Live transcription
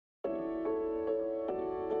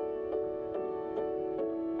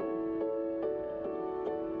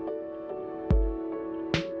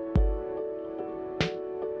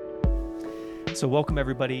So welcome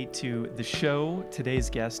everybody to the show. Today's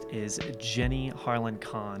guest is Jenny Harlan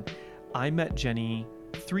Khan. I met Jenny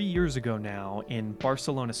 3 years ago now in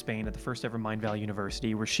Barcelona, Spain at the first ever Mindvalley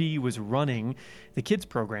University, where she was running the kids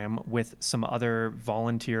program with some other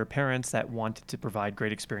volunteer parents that wanted to provide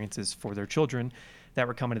great experiences for their children that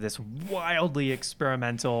were coming to this wildly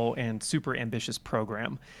experimental and super ambitious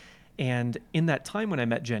program. And in that time when I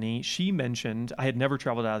met Jenny, she mentioned, I had never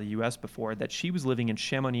traveled out of the US before, that she was living in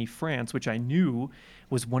Chamonix, France, which I knew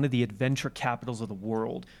was one of the adventure capitals of the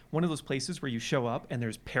world. One of those places where you show up and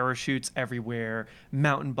there's parachutes everywhere,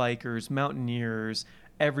 mountain bikers, mountaineers,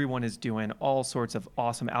 everyone is doing all sorts of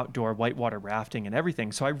awesome outdoor whitewater rafting and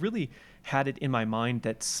everything. So I really had it in my mind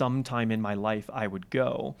that sometime in my life I would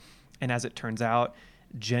go. And as it turns out,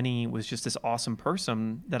 Jenny was just this awesome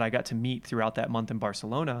person that I got to meet throughout that month in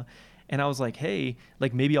Barcelona. And I was like, hey,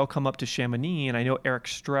 like maybe I'll come up to Chamonix. And I know Eric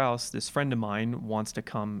Strauss, this friend of mine, wants to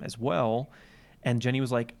come as well. And Jenny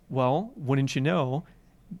was like, well, wouldn't you know,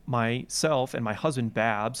 myself and my husband,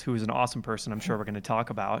 Babs, who is an awesome person I'm sure we're going to talk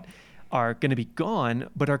about, are going to be gone,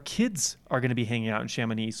 but our kids are going to be hanging out in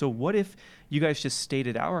Chamonix. So what if you guys just stayed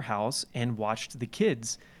at our house and watched the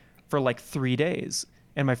kids for like 3 days?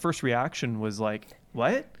 And my first reaction was like,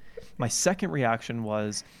 what? My second reaction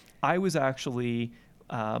was, I was actually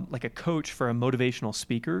like a coach for a motivational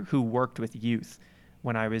speaker who worked with youth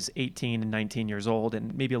when I was 18 and 19 years old,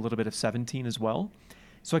 and maybe a little bit of 17 as well.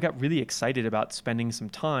 So I got really excited about spending some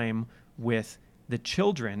time with the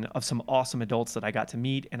children of some awesome adults that I got to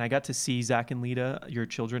meet. And I got to see Zach and Lita, your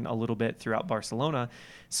children, a little bit throughout Barcelona.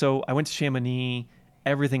 So I went to Chamonix.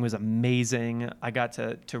 Everything was amazing. I got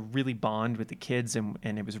to really bond with the kids, and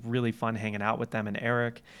it was really fun hanging out with them and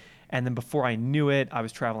Eric. And then before I knew it, I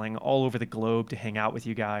was traveling all over the globe to hang out with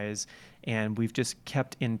you guys. And we've just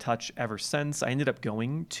kept in touch ever since. I ended up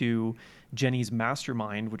going to Jenny's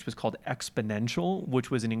mastermind, which was called Exponential, which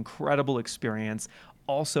was an incredible experience.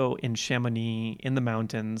 Also in Chamonix, in the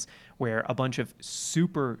mountains, where a bunch of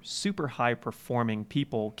super, super high performing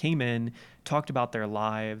people came in, talked about their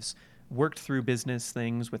lives, worked through business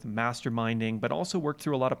things with masterminding, but also worked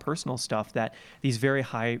through a lot of personal stuff that these very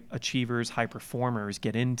high achievers, high performers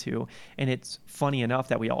get into. And it's funny enough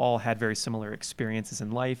that we all had very similar experiences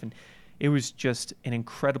in life. And it was just an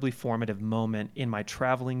incredibly formative moment in my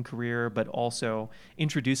traveling career, but also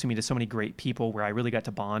introducing me to so many great people where I really got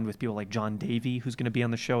to bond with people like John Davey, who's going to be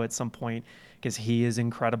on the show at some point because he is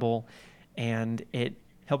incredible. And it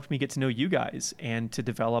helped me get to know you guys and to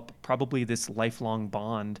develop probably this lifelong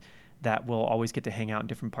bond that will always get to hang out in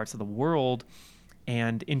different parts of the world,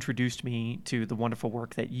 and introduced me to the wonderful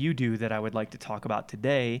work that you do that I would like to talk about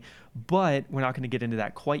today. But we're not going to get into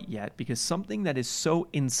that quite yet, because something that is so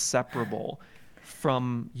inseparable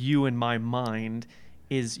from you and my mind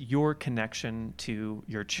is your connection to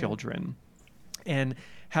your children. And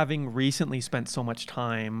having recently spent so much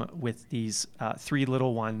time with these 3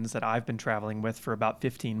 little ones that I've been traveling with for about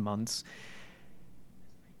 15 months,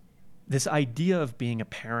 this idea of being a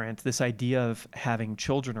parent, this idea of having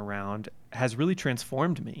children around has really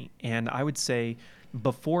transformed me. And I would say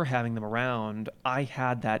before having them around, I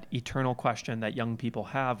had that eternal question that young people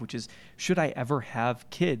have, which is, should I ever have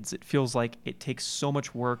kids? It feels like it takes so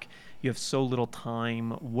much work. You have so little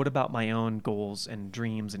time. What about my own goals and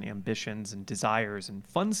dreams and ambitions and desires and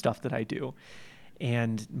fun stuff that I do?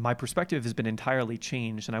 And my perspective has been entirely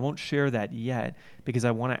changed, and I won't share that yet because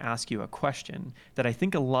I want to ask you a question that I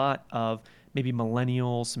think a lot of maybe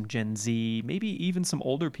millennials, some Gen Z, maybe even some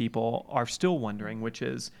older people are still wondering, which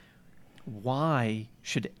is, why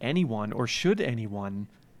should anyone or should anyone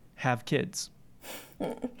have kids?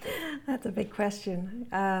 That's a big question,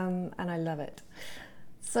 and I love it.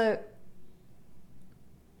 So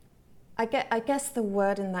I guess the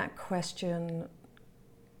word in that question,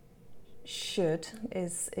 should,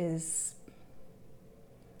 is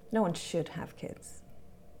no one should have kids.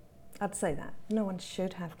 I'd say that. No one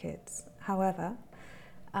should have kids. However,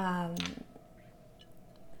 and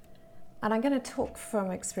I'm going to talk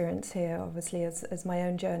from experience here, obviously, as my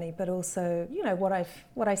own journey, but also, you know, what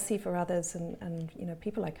I see for others and you know,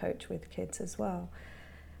 people I coach with kids as well.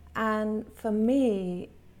 And for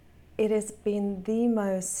me, it has been the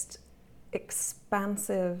most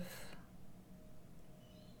expansive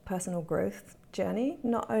personal growth journey,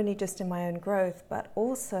 not only just in my own growth, but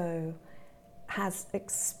also has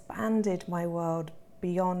expanded my world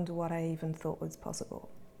beyond what I even thought was possible.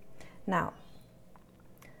 Now,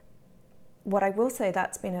 what I will say,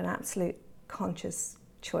 that's been an absolute conscious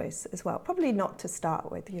choice as well. Probably not to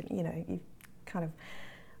start with, you know, you kind of,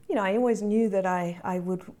 you know, I always knew that I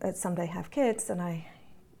would someday have kids, and I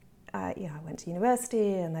went to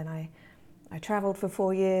university, and then I I traveled for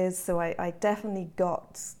 4 years, so I definitely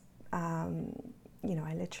got, I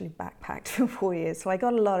literally backpacked for 4 years. So I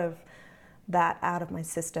got a lot of that out of my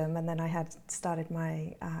system, and then I had started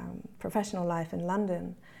my professional life in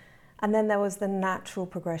London. And then there was the natural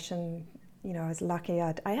progression. I was lucky.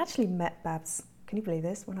 I actually met Babs, can you believe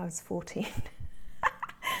this, when I was 14.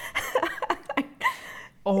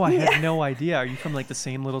 Oh, I had no idea. Are you from like the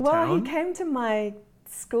same little town? Well, he came to my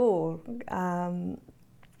school.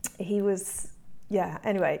 He was,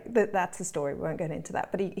 anyway, that's a story. We won't get into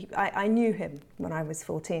that. But I knew him when I was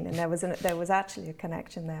 14, and there was actually a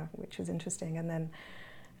connection there, which was interesting. And then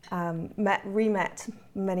re-met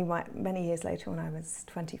many years later when I was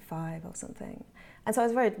 25 or something. And so I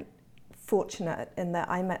was very fortunate in that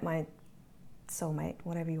I met my soulmate,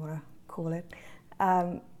 whatever you want to call it,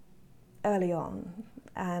 early on.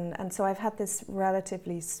 And so I've had this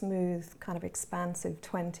relatively smooth, kind of expansive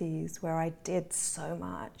 20s where I did so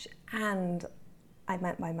much, and I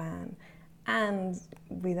met my man, and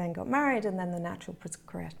we then got married, and then the natural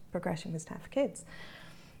progression was to have kids.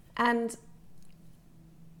 And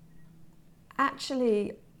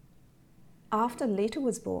actually, after Lita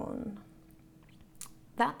was born,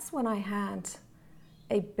 that's when I had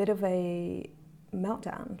a bit of a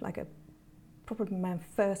meltdown, probably my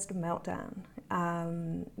first meltdown,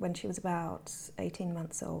 when she was about 18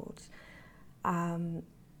 months old,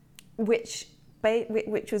 which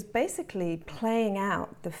was basically playing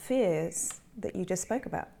out the fears that you just spoke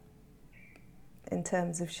about in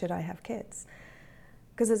terms of should I have kids.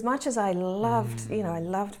 Because as much as I loved, I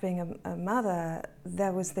loved being a mother,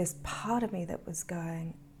 there was this part of me that was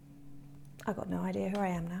going, I've got no idea who I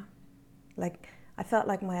am now. Like, I felt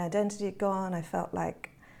like my identity had gone. I felt like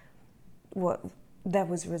there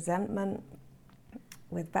was resentment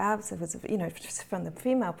with Babs. It was, from the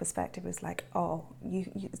female perspective, it was like, oh,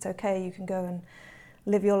 it's okay, you can go and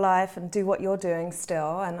live your life and do what you're doing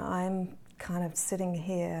still, and I'm kind of sitting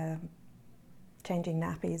here changing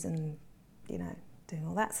nappies and, doing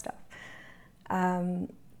all that stuff.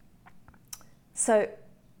 So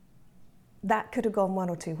that could have gone one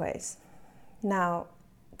or two ways. Now,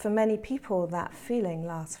 for many people, that feeling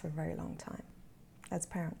lasts for a very long time as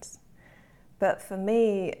parents. But for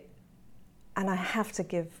me, and I have to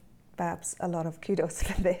give Babs a lot of kudos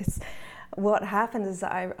for this, what happened is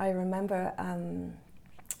that I remember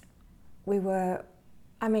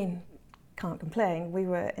can't complain, we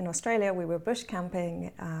were in Australia, we were bush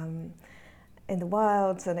camping in the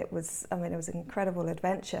wilds, and it was an incredible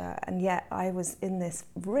adventure, and yet I was in this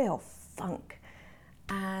real funk.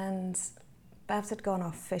 And Babs had gone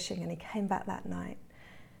off fishing, and he came back that night,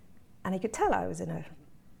 and he could tell I was in a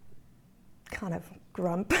kind of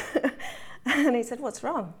grump. And he said, "What's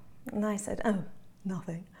wrong?" And I said, "Oh,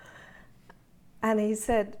 nothing." And he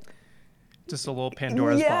said, just a little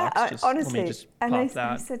Pandora's box. Honestly. Let me just pop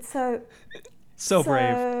that. He said, so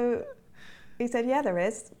brave. He said, "Yeah, there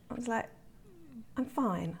is." I was like, "I'm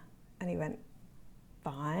fine." And he went,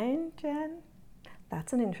 "Fine, Jen?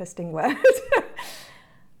 That's an interesting word."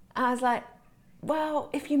 I was like, "Well,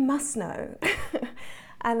 if you must know."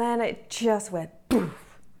 And then it just went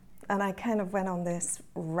poof. And I kind of went on this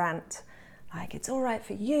rant, like, it's all right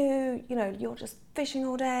for you, you're just fishing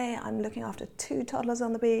all day, I'm looking after 2 toddlers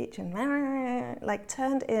on the beach, and like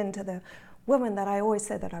turned into the woman that I always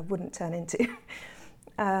said that I wouldn't turn into.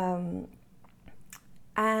 And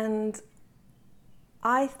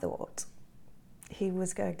I thought he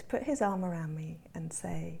was going to put his arm around me and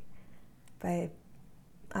say, "Babe,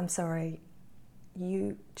 I'm sorry,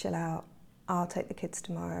 you chill out, I'll take the kids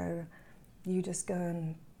tomorrow, you just go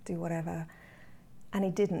and do whatever." And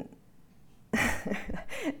he didn't.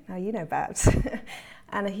 Now you know Babs.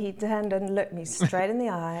 And he turned and looked me straight in the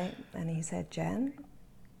eye, and he said, "Jen,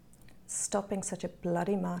 stop being such a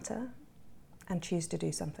bloody martyr and choose to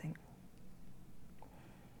do something."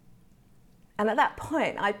 And at that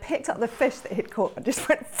point, I picked up the fish that he'd caught and just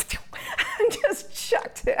went and just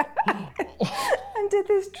chucked it and did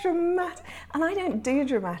this dramatic. And I don't do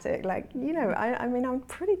dramatic, I'm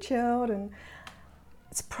pretty chilled, and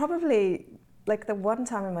it's probably like the one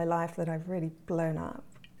time in my life that I've really blown up.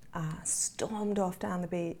 Stormed off down the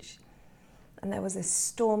beach, and there was this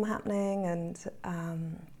storm happening, and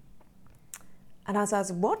as I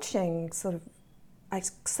was watching, I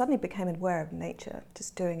suddenly became aware of nature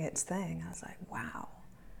just doing its thing. I was like, wow,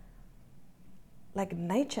 like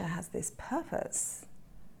nature has this purpose,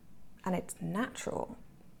 and it's natural,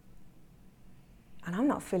 and I'm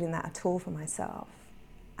not feeling that at all for myself.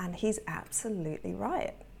 And he's absolutely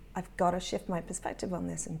right. I've got to shift my perspective on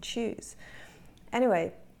this and choose.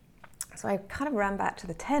 Anyway, so I kind of ran back to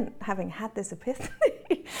the tent, having had this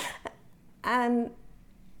epiphany. And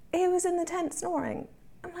he was in the tent snoring.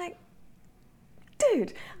 I'm like,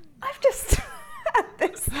 dude, I've just had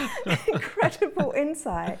this incredible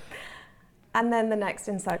insight. And then the next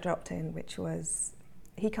insight dropped in, which was,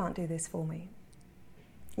 he can't do this for me.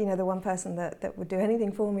 You know, the one person that would do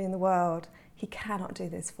anything for me in the world, he cannot do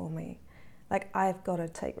this for me. Like, I've got to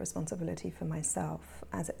take responsibility for myself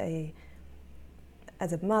as a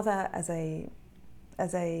mother, as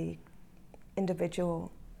a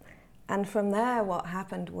individual. And from there, what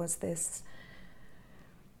happened was this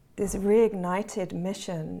reignited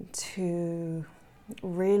mission to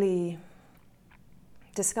really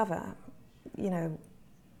discover, you know,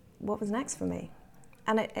 what was next for me.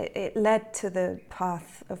 And it led to the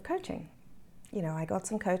path of coaching. You know, I got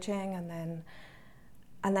some coaching, and then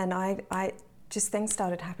I just, things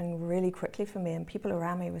started happening really quickly for me, and people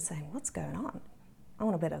around me were saying, what's going on? I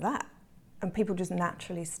want a bit of that. And people just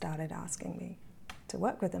naturally started asking me to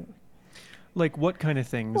work with them. Like, what kind of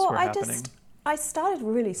things were happening? I started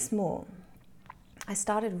really small.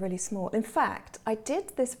 In fact, I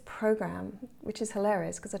did this program, which is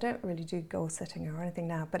hilarious because I don't really do goal setting or anything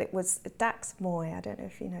now, but it was Dax Moy. I don't know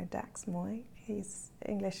if you know Dax Moy. He's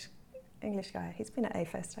English guy. He's been at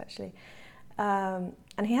A-Fest actually. And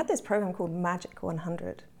he had this program called Magic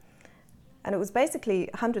 100. And it was basically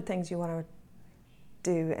 100 things you want to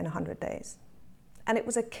do in 100 days. And it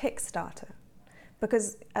was a Kickstarter.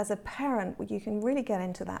 Because as a parent, you can really get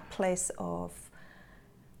into that place of,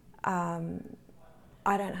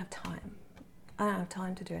 I don't have time. I don't have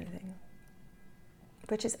time to do anything.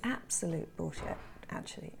 Which is absolute bullshit,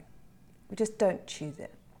 actually. We just don't choose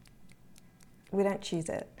it. We don't choose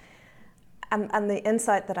it. And the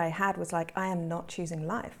insight that I had was like, I am not choosing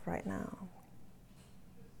life right now.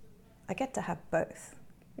 I get to have both.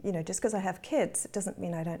 You know, just because I have kids, it doesn't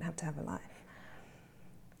mean I don't have to have a life.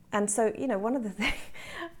 And so, you know,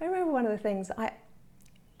 I remember one of the things, I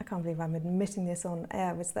can't believe I'm admitting this on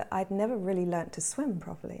air, was that I'd never really learnt to swim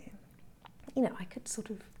properly. You know, I could sort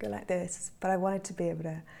of go like this, but I wanted to be able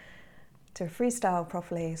to freestyle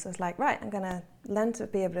properly. So I was like, right, I'm going to learn to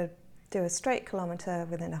be able to do a straight kilometre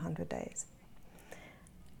within 100 days.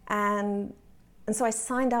 And so I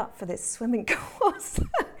signed up for this swimming course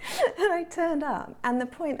and I turned up. And the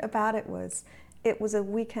point about it was a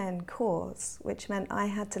weekend course, which meant I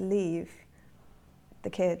had to leave the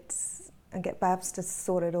kids and get Babs to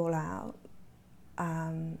sort it all out.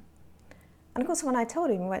 And of course, when I told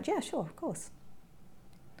him, he went, yeah, sure, of course.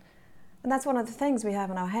 And that's one of the things we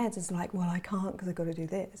have in our heads is like, well, I can't because I've got to do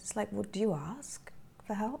this. It's like, well, do you ask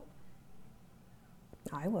for help?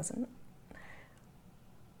 I wasn't.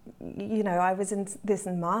 You know, I was in this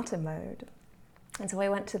martyr mode. And so I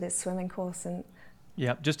went to this swimming course and...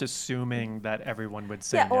 Yeah, just assuming that everyone would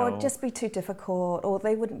say no. Or just be too difficult, or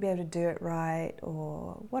they wouldn't be able to do it right,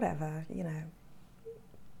 or whatever, you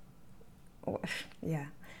know. Yeah.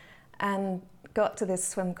 And got to this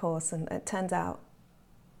swim course, and it turns out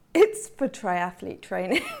it's for triathlete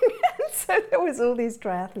training. So there was all these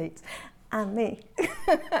triathletes and me.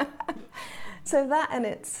 So that in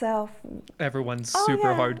itself... Everyone's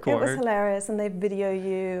super hardcore. It was hilarious, and they video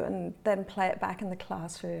you and then play it back in the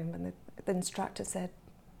classroom, and the instructor said,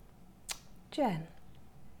 Jen,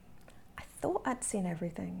 I thought I'd seen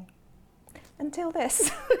everything until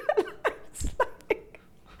this.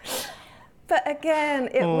 But again,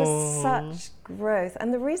 it was such growth.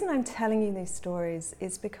 And the reason I'm telling you these stories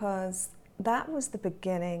is because that was the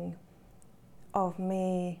beginning of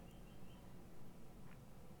me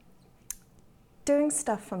doing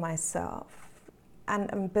stuff for myself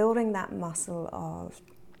and building that muscle of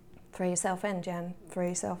throw yourself in, Jen, throw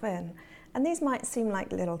yourself in. And these might seem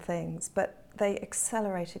like little things, but they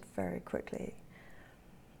accelerated very quickly.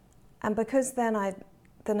 And because then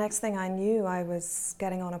the next thing I knew, I was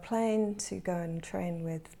getting on a plane to go and train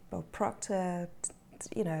with Bob Proctor.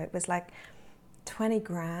 You know, it was like 20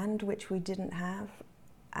 grand, which we didn't have.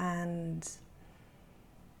 And,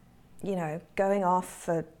 you know, going off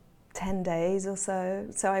for 10 days or so.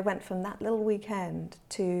 So I went from that little weekend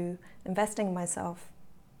to investing in myself.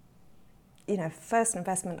 You know, first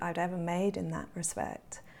investment I'd ever made in that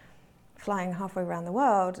respect, flying halfway around the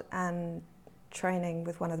world and training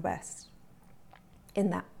with one of the best in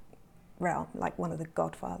that realm, like one of the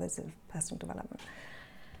godfathers of personal development.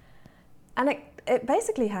 And it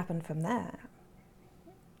basically happened from there.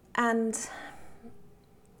 And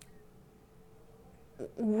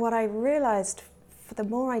what I realized, the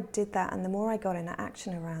more I did that and the more I got into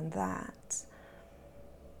action around that,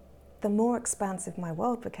 the more expansive my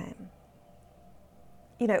world became.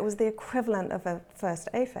 You know, it was the equivalent of a first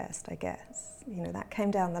A-Fest, I guess. You know, that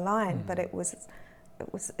came down the line, but it was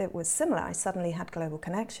similar. I suddenly had global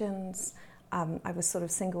connections. I was sort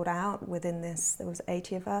of singled out within this. There was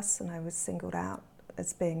 80 of us, and I was singled out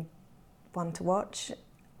as being one to watch.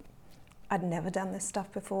 I'd never done this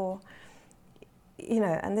stuff before,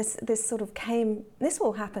 and this sort of came. This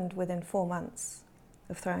all happened within 4 months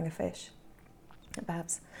of throwing a fish at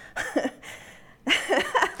Babs.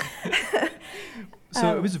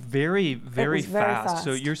 So it was very, very fast.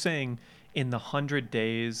 So fast. you're saying in the 100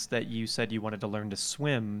 days that you said you wanted to learn to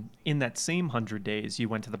swim, in that same 100 days, you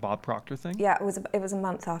went to the Bob Proctor thing? Yeah, it was a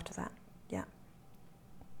month after that. Yeah.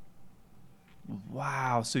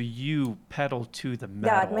 Wow. So you pedaled to the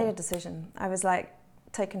metal. Yeah, I'd made a decision. I was like,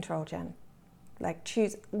 take control, Jen. Like,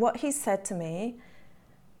 choose. What he said to me,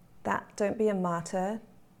 that don't be a martyr,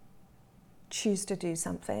 choose to do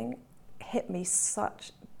something, hit me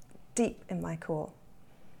such deep in my core.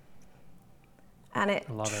 And it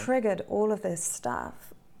triggered all of this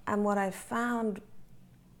stuff. And what I found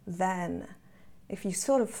then, if you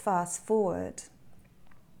sort of fast forward,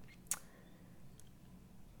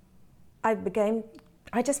 I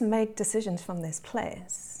just made decisions from this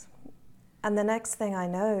place. And the next thing I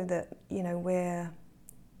know that, we're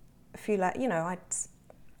a few, and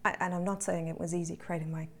I'm not saying it was easy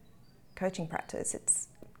creating my coaching practice. It's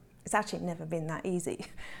actually never been that easy.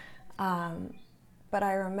 But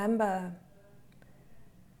I remember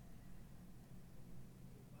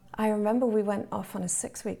we went off on a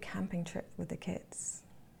 6-week camping trip with the kids.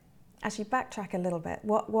 Actually, backtrack a little bit.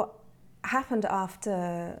 What happened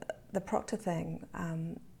after the Proctor thing?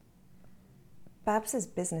 Babs's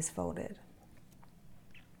business folded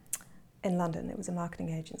in London. It was a marketing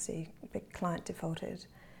agency. A big client defaulted.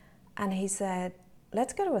 And he said,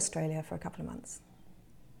 let's go to Australia for a couple of months.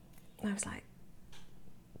 And I was like,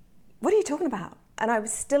 what are you talking about? And I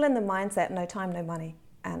was still in the mindset, no time, no money,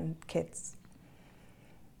 and kids.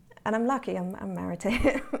 And I'm lucky, I'm married to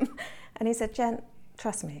him. And he said, Jen,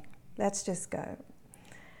 trust me, let's just go.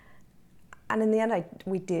 And in the end,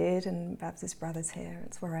 we did, and Babs's brother's here.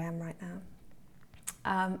 It's where I am right now.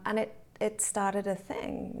 And it started a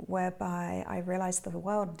thing whereby I realized the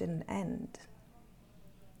world didn't end.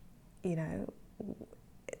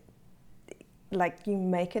 Like, you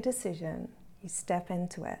make a decision, you step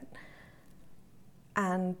into it,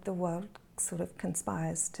 and the world sort of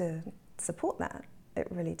conspires to support that. It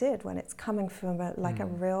really did. When it's coming from a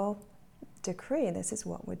real decree, this is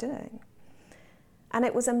what we're doing. And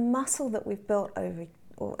it was a muscle that we've built over,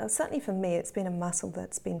 or certainly for me, it's been a muscle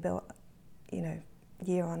that's been built,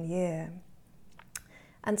 year on year.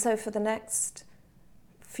 And so for the next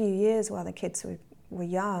few years while the kids were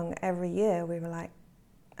young, every year we were like,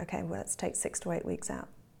 okay, well, let's take 6 to 8 weeks out.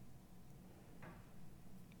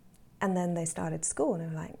 And then they started school, and we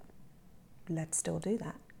were like, let's still do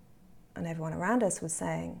that. And everyone around us was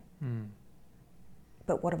saying,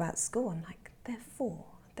 but what about school? I'm like, they're 4,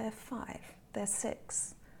 they're 5, they're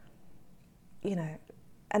 6.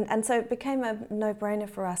 And so it became a no-brainer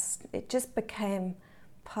for us. It just became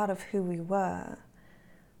part of who we were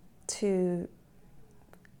to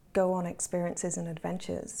go on experiences and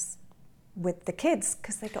adventures with the kids,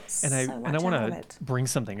 because they got so much out of it. And I want to bring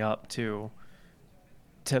something up to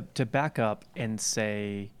back up and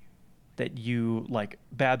say that you, like,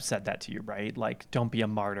 Babs said that to you, right? Like, don't be a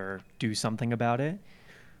martyr, do something about it.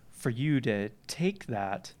 For you to take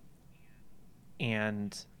that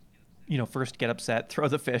and, first get upset, throw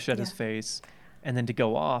the fish at his face, and then to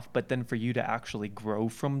go off, but then for you to actually grow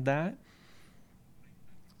from that,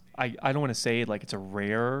 I don't want to say like it's a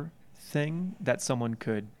rare thing that someone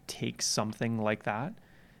could take something like that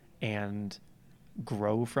and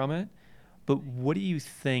grow from it. But what do you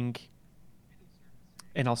think,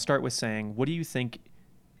 and I'll start with saying, what do you think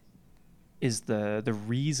is the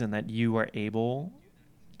reason that you are able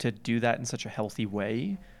to do that in such a healthy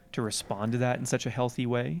way, to respond to that in such a healthy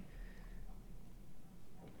way?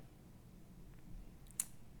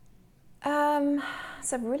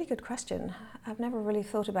 It's a really good question. I've never really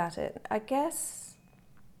thought about it. I guess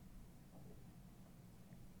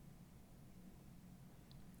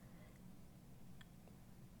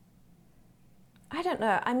I don't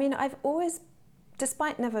know. I mean, I've always,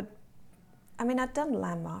 despite never, I'd done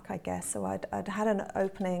Landmark, I guess, so I'd had an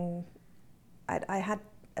opening, I had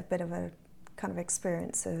a bit of a kind of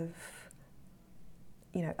experience of,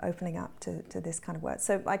 opening up to this kind of work.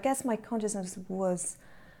 So I guess my consciousness was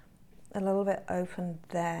a little bit open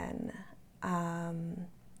then. And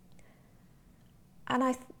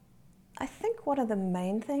I think one of the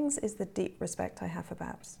main things is the deep respect I have for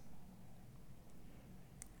Babs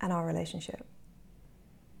and our relationship.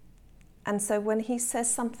 And so when he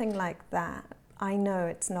says something like that, I know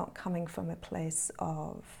it's not coming from a place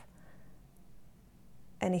of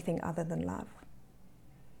anything other than love.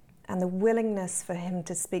 and the willingness for him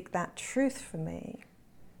to speak that truth for me,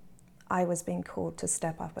 I was being called to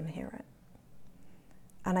step up and hear it.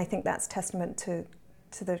 And I think that's testament to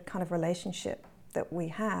the kind of relationship that we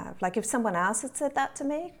have. Like if someone else had said that to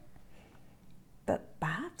me, but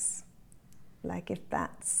perhaps, like if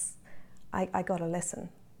that's, I gotta listen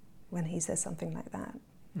when he says something like that.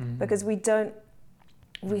 Mm-hmm. Because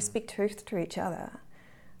we speak truth to each other.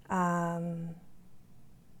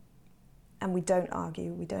 And we don't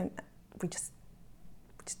argue, we just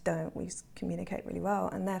don't, we just communicate really well.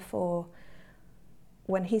 And therefore,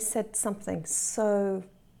 when he said something so,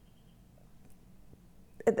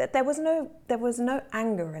 there was no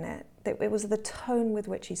anger in it. It was the tone with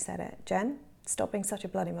which he said it. Jen, stop being such a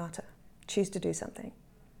bloody martyr. Choose to do something.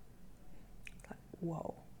 Like,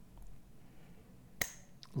 whoa.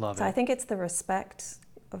 Love it. So I think it's the respect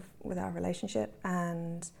with our relationship,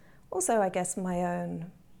 and also, I guess, my own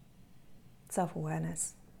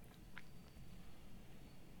self-awareness.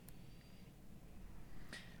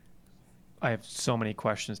 I have so many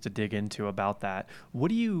questions to dig into about that.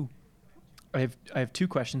 I have two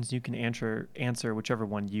questions. You can answer whichever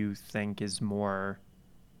one you think is more,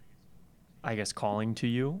 I guess, calling to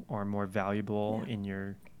you or more valuable in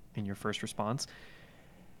your first response.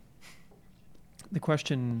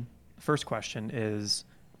 First question is,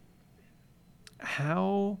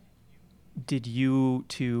 how did you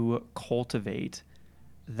two cultivate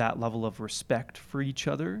that level of respect for each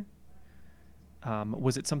other?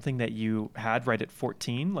 Was it something that you had right at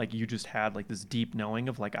 14? Like you just had like this deep knowing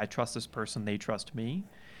of like, I trust this person, they trust me?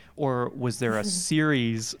 Or was there a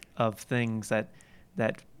series of things that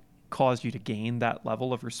caused you to gain that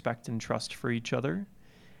level of respect and trust for each other?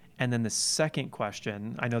 And then the second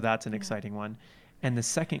question, I know that's an exciting one. And the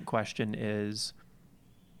second question is,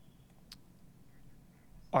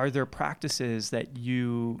 are there practices that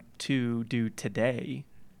you two do today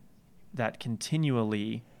that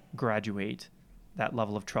continually graduate that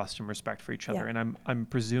level of trust and respect for each other? And I'm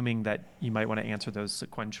presuming that you might want to answer those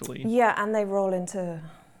sequentially. Yeah, and they roll into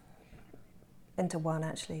one,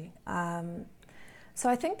 actually. So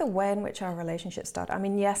I think the way in which our relationship started, I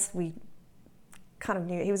mean, yes, we kind of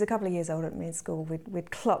knew, he was a couple of years older than me in school,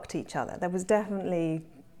 we'd clocked each other. There was definitely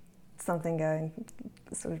something going,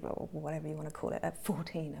 sort of, or whatever you want to call it, at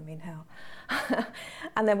 14, I mean, hell.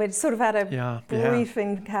 And then we'd sort of had a brief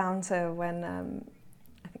encounter when,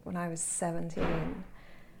 I think when I was 17.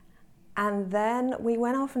 And then we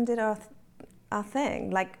went off and did our thing.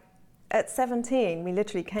 Like, at 17, we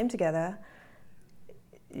literally came together,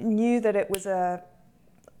 knew that it was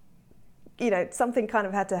something kind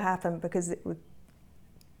of had to happen because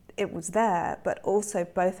it was there, but also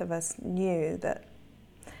both of us knew that,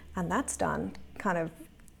 and that's done, kind of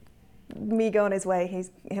me go on his way,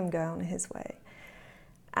 him go on his way.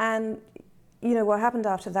 And, you know, what happened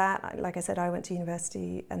after that, like I said, I went to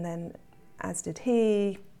university, and then as did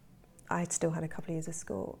he. I still had a couple of years of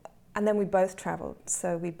school. And then we both traveled,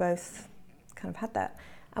 so we both kind of had that.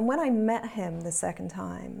 And when I met him the second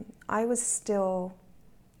time, I was still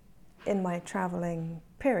in my traveling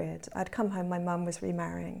period. I'd come home, my mum was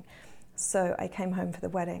remarrying, so I came home for the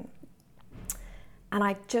wedding. And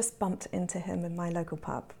I just bumped into him in my local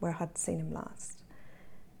pub where I'd seen him last.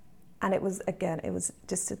 And it was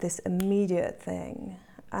just this immediate thing.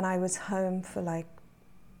 And I was home for like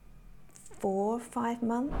 4 or 5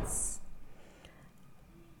 months.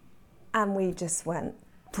 And we just went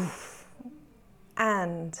poof.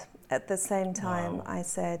 And at the same time, wow. I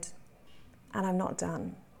said, and I'm not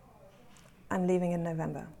done. I'm leaving in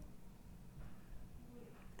November.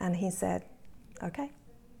 And he said, okay.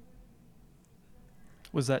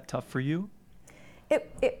 Was that tough for you?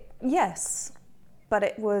 Yes, but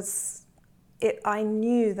I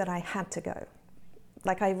knew that I had to go.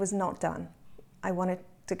 Like, I was not done. I wanted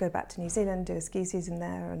to go back to New Zealand, do a ski season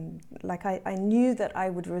there, and like I knew that I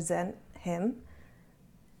would resent him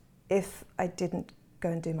if I didn't go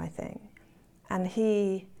and do my thing. And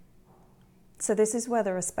so this is where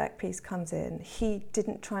the respect piece comes in. He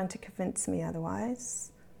didn't try to convince me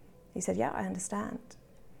otherwise. He said, yeah, I understand.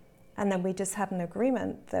 And then we just had an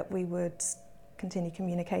agreement that we would continue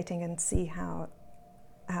communicating and see how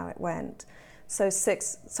it went. So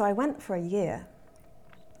I went for a year.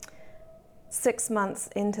 6 months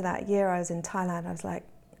into that year, I was in Thailand. I was like,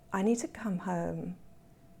 I need to come home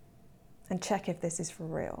and check if this is for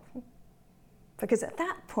real. Because at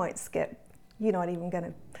that point, Skip, you're not even going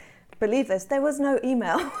to believe this, there was no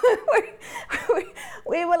email.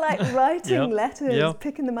 we were like writing letters,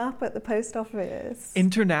 picking them up at the post office.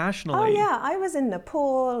 Internationally? Oh yeah, I was in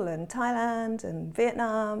Nepal and Thailand and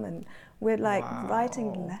Vietnam, and we're like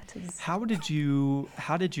writing letters. How did you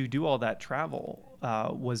do all that travel?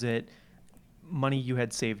 Was it money you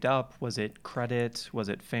had saved up? Was it credit? Was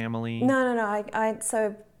it family? No.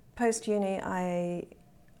 So post uni, I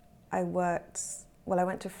worked. Well, I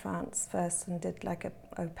went to France first and did like a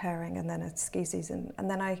au pairing and then a ski season, and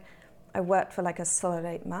then I worked for like a solid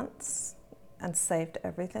 8 months and saved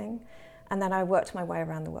everything, and then I worked my way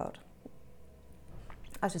around the world.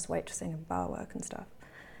 I was just waitressing and bar work and stuff.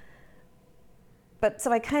 But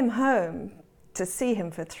so I came home to see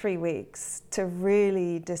him for 3 weeks to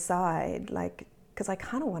really decide, like, because I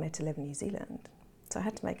kind of wanted to live in New Zealand, so I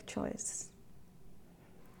had to make a choice.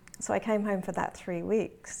 So I came home for that 3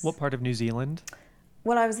 weeks. What part of New Zealand?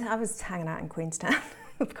 Well, I was hanging out in Queenstown,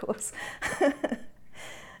 of course.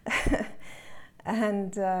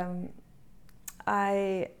 And I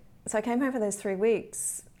came home for those 3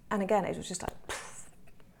 weeks, and again, it was just like, poof.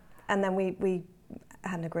 And then we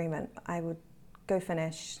had an agreement. I would go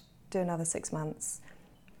finish, do another 6 months,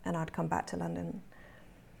 and I'd come back to London.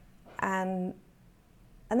 And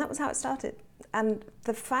that was how it started. And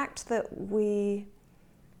the fact that we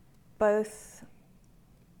both,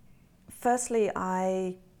 firstly,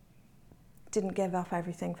 I didn't give up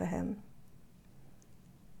everything for him.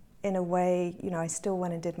 In a way, you know, I still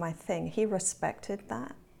went and did my thing. He respected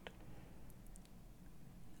that.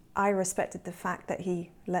 I respected the fact that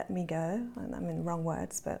he let me go. I mean, wrong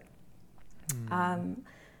words, but,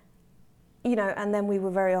 you know, and then we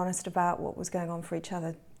were very honest about what was going on for each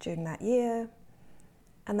other during that year.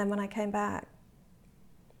 And then when I came back,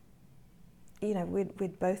 you know,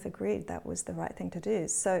 we'd both agreed that was the right thing to do.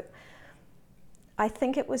 So I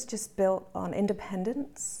think it was just built on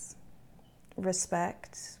independence,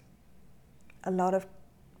 respect, a lot of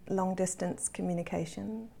long-distance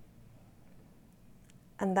communication,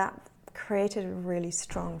 and that created a really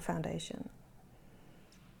strong foundation.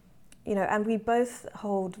 You know, and we both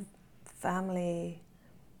hold family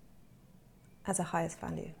as a highest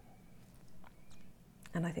value,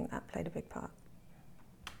 and I think that played a big part.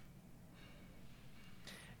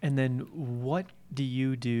 And then what do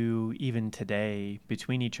you do even today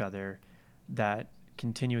between each other that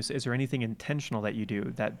continues? Is there anything intentional that you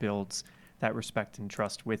do that builds that respect and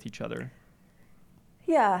trust with each other?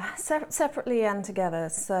 Yeah, separately and together.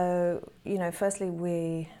 So, you know, firstly,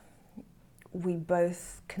 we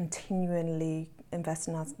both continually invest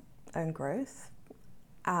in our own growth.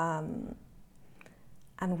 And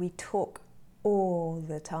we talk all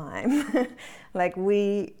the time. Like,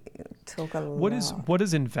 we talk a lot. What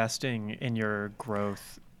does investing in your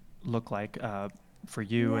growth look like for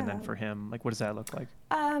you and then for him? Like, what does that look like?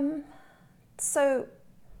 So,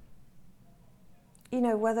 you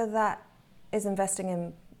know, whether that is investing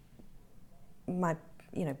in my,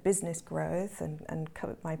 you know, business growth and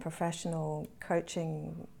my professional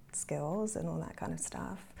coaching skills and all that kind of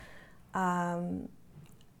stuff, and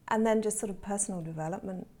then just sort of personal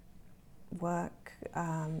development work,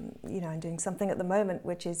 you know, and doing something at the moment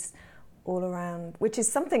which is all around, which is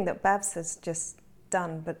something that Babs has just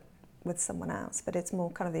done but with someone else, but it's more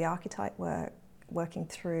kind of the archetype work, working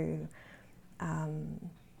through,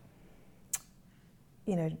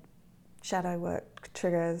 you know, shadow work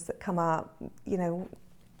triggers that come up, you know,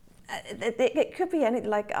 it could be any,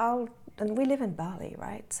 like, and we live in Bali,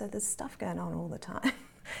 right? So there's stuff going on all the time.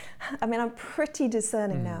 I mean, I'm pretty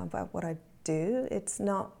discerning now about what I do. It's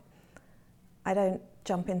not, I don't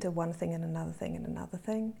jump into one thing and another thing and another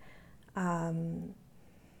thing.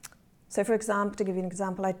 So for example, to give you an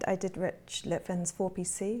example, I did Rich Litvin's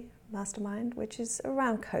 4PC Mastermind, which is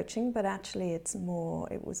around coaching, but actually it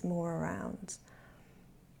was more around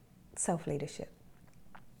self-leadership.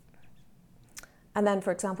 And then,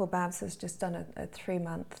 for example, Babs has just done a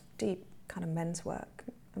 3-month deep kind of men's work,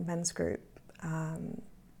 a men's group,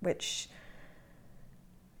 which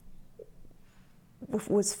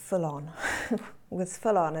was full on,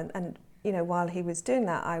 and you know, while he was doing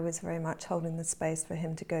that, I was very much holding the space for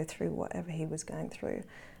him to go through whatever he was going through,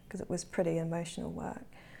 because it was pretty emotional work.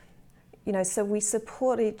 You know, so we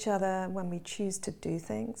support each other when we choose to do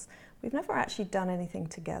things. We've never actually done anything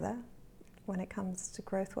together when it comes to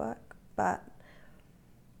growth work, but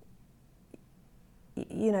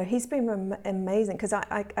you know, he's been amazing, because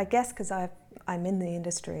I guess because I'm in the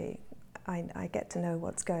industry, I get to know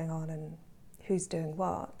what's going on and who's doing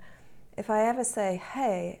what. If I ever say,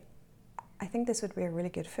 hey, I think this would be a really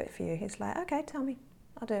good fit for you, he's like, okay, tell me,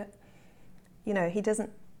 I'll do it. You know, he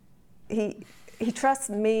trusts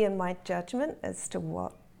me and my judgment as to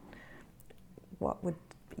what what would,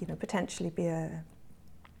 potentially be a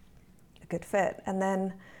good fit. And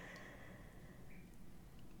then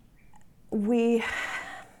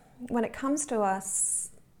when it comes to us,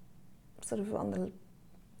 sort of on the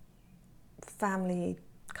family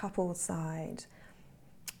couple side,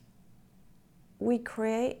 we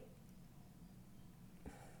create,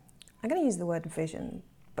 I'm going to use the word vision,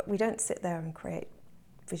 but we don't sit there and create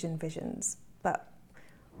visions, but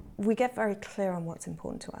we get very clear on what's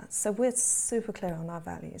important to us. So we're super clear on our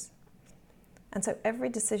values. And so every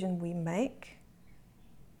decision we make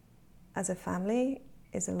as a family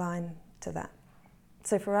is aligned to that.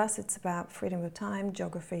 So for us, it's about freedom of time,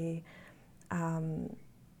 geography,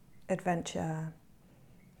 adventure,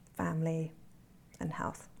 family, and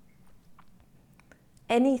health.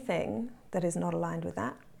 Anything that is not aligned with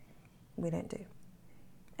that, we don't do.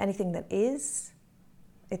 Anything that is,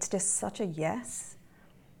 it's just such a yes.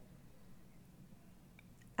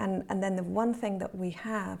 And then the one thing that we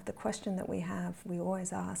have, the question that we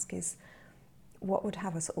always ask is, what would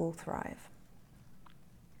have us all thrive?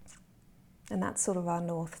 And that's sort of our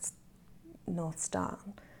North Star.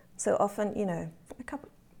 So often,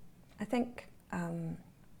 I think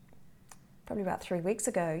probably about 3 weeks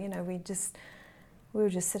ago, we were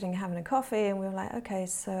just sitting having a coffee, and we were like, okay,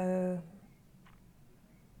 so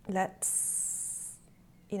let's,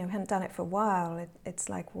 we hadn't done it for a while. It's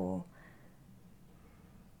like, well,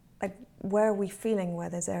 like, where are we feeling where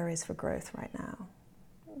there's areas for growth right now?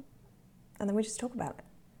 And then we just talk about it.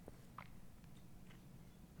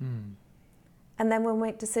 And then we'll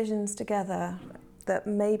make decisions together that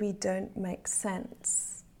maybe don't make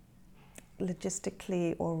sense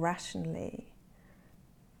logistically or rationally.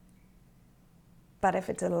 But if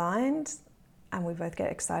it's aligned and we both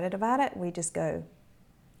get excited about it, we just go,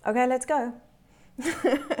 okay, let's go.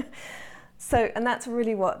 So, and that's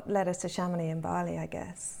really what led us to Chamonix and Bali, I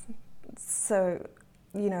guess. So,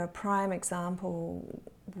 a prime example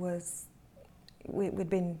was we'd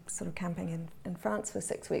been sort of camping in France for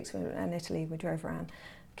 6 weeks, and Italy. We drove around.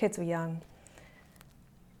 Kids were young.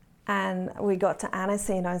 And we got to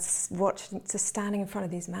Annecy, and I was watching, just standing in front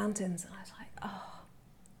of these mountains, and I was like, oh.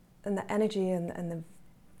 And the energy and the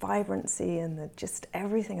vibrancy and just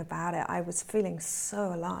everything about it, I was feeling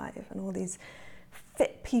so alive. And all these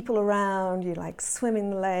fit people around, you like swimming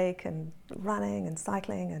the lake and running and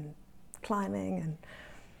cycling and climbing.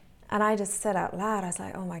 And I just said out loud, I was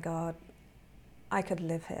like, oh my God, I could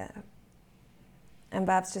live here. And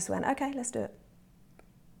Babs just went, okay, let's do it.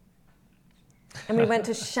 And we went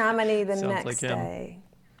to Chamonix the next day,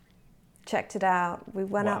 checked it out. We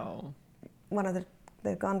went up, one of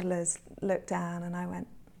the gondolas looked down, and I went,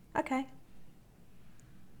 okay.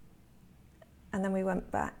 And then we went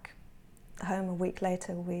back home a week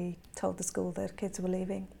later. We told the school that kids were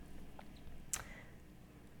leaving,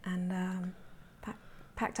 and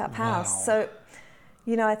packed up house. So,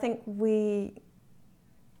 I think we're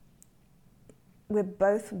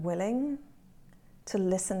both willing to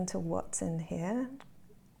listen to what's in here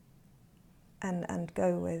and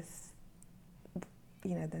go with,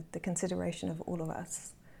 the consideration of all of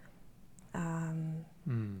us. And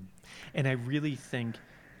I really think,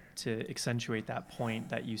 to accentuate that point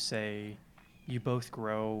that you say, you both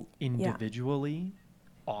grow individually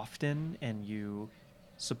often, and you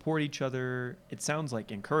support each other. It sounds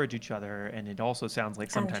like encourage each other, and it also sounds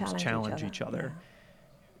like sometimes challenge each other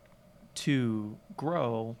to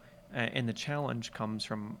grow. And the challenge comes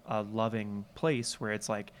from a loving place where it's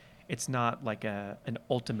like, it's not like an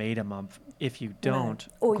ultimatum of, if you don't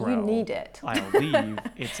or grow, you need it, I'll leave.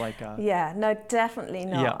 It's like a... Yeah, no, definitely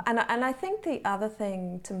not. Yeah. And I think the other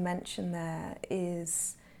thing to mention there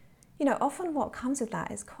is, often what comes with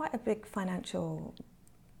that is quite a big financial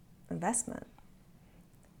investment.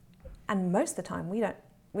 And most of the time we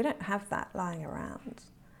don't have that lying around.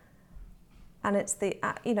 And it's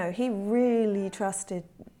he really trusted,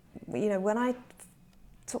 when I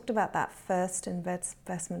talked about that first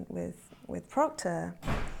investment with Procter,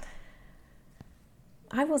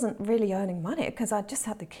 I wasn't really earning money because I just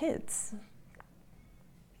had the kids.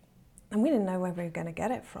 And we didn't know where we were going to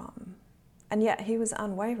get it from. And yet he was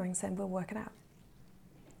unwavering, saying, we'll work it out.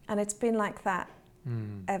 And it's been like that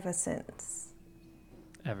ever since.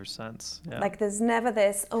 Ever since, yeah. Like, there's never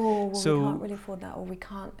this, we can't really afford that, or we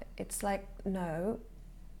can't. It's like, no,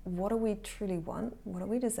 what do we truly want? What do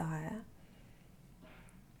we desire?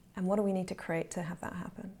 And what do we need to create to have that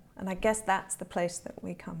happen? And I guess that's the place that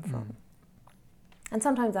we come from. And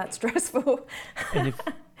sometimes that's stressful. And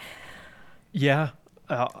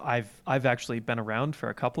I've actually been around for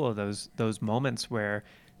a couple of those moments where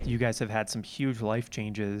you guys have had some huge life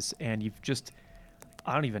changes, and you've just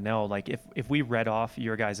I don't even know, like if we read off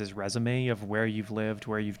your guys' resume of where you've lived,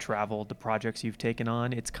 where you've traveled, the projects you've taken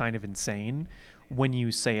on, it's kind of insane when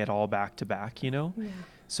you say it all back to back, you know? Yeah.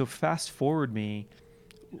 So fast forward me,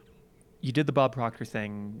 you did the Bob Proctor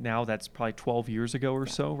thing. Now that's probably 12 years ago or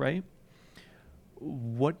so, right?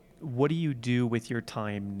 What do you do with your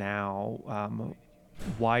time now?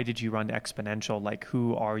 Why did you run Exponential? Like,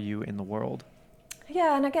 who are you in the world?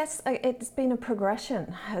 Yeah, and I guess it's been a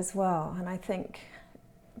progression as well, and I think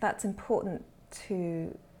that's important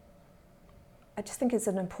to. I just think it's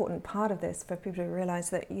an important part of this for people to realize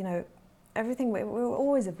that, you know, everything we're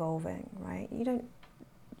always evolving, right? You don't.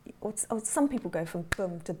 Or some people go from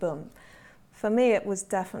boom to boom. For me, it was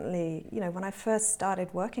definitely, you know, when I first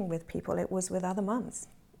started working with people, it was with other mums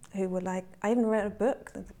who were like, I even read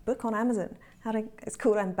the book on Amazon. It's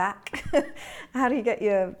called I'm Back. How do you get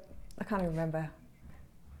your, I can't even remember,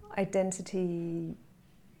 identity,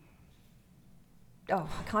 I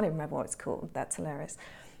can't even remember what it's called. That's hilarious.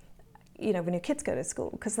 You know, when your kids go to school,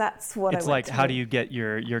 because that's what it's I went like, to how do. do you get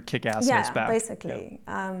your kick-assness Yeah, back? basically.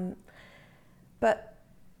 Yeah. But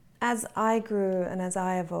as I grew and as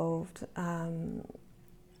I evolved,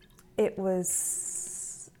 it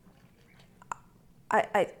was,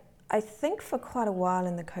 I think for quite a while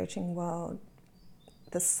in the coaching world,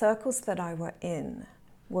 the circles that I were in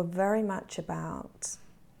were very much about,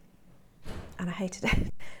 and I hated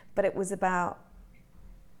it, but it was about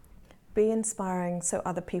be inspiring so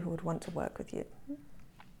other people would want to work with you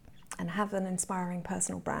and have an inspiring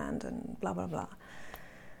personal brand and blah, blah, blah.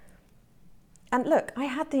 And look, I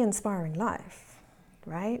had the inspiring life,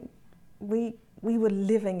 right? We were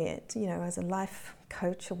living it, you know, as a life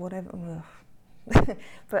coach or whatever.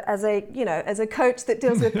 But as a coach that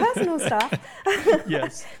deals with personal stuff,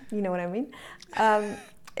 Yes, you know what I mean.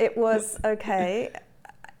 It was okay.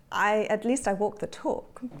 At least I walked the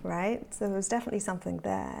talk, right? So there was definitely something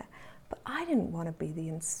there. But I didn't want to be the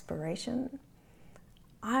inspiration.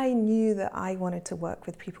 I knew that I wanted to work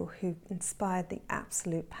with people who inspired the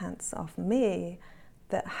absolute pants off me,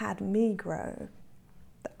 that had me grow,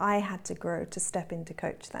 that I had to grow to step in to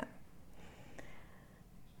coach them.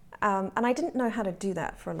 And I didn't know how to do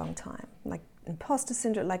that for a long time. Like imposter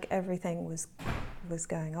syndrome, like everything was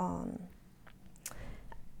going on.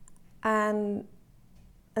 And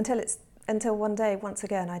until one day, once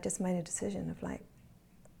again, I just made a decision of like,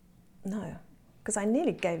 no, because I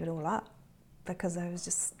nearly gave it all up. Because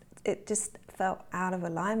it just felt out of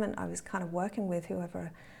alignment. I was kind of working with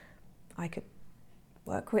whoever I could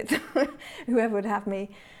work with, whoever would have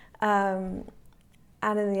me. And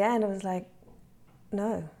in the end, I was like,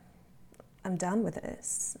 no, I'm done with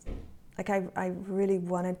this. Like I really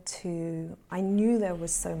wanted to, I knew there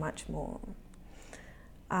was so much more.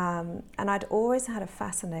 And I'd always had a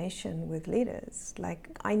fascination with leaders. Like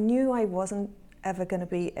I knew I wasn't ever going to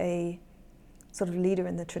be a sort of leader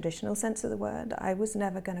in the traditional sense of the word. I was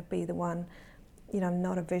never going to be the one, you know, I'm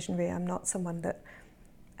not a visionary. I'm not someone that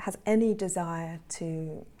has any desire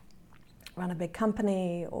to run a big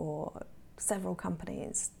company or several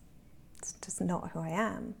companies. It's just not who I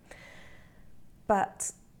am.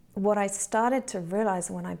 But what I started to realize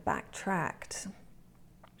when I backtracked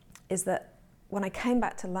is that when I came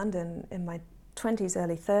back to London in my 20s,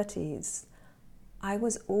 early 30s, I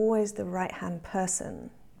was always the right-hand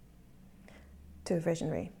person to a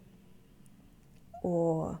visionary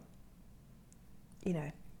or, you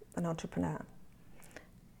know, an entrepreneur.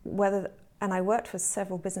 And I worked for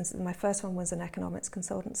several businesses. My first one was an economics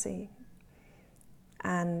consultancy.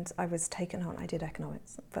 And I was taken on, I did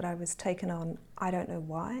economics, but I was taken on, I don't know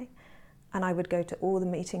why. And I would go to all the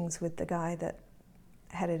meetings with the guy that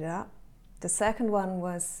headed it up. The second one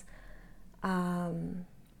was, it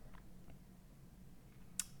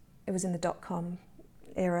was in the dot-com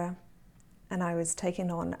era. And I was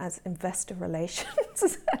taken on as investor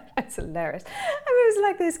relations. It's hilarious. I mean, it was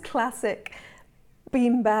like this classic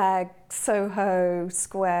beanbag, Soho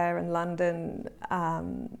Square in London,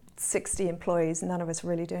 60 employees, none of us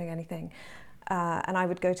really doing anything. And I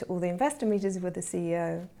would go to all the investor meetings with the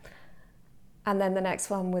CEO. And then the next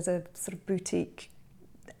one was a sort of boutique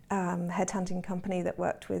headhunting company that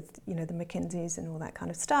worked with, you know, the McKinseys and all that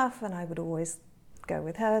kind of stuff. And I would always go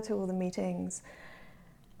with her to all the meetings.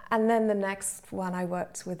 And then the next one, I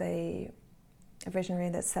worked with a visionary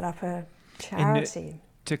that set up a charity. And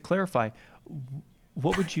to clarify,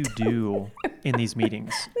 what would you do in these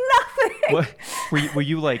meetings? Nothing. Were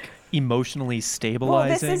you like emotionally stabilizing?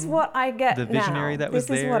 Well, this is what I get the visionary now. that was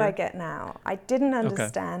there? This is what I get now. I didn't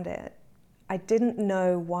understand it. I didn't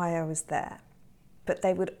know why I was there. But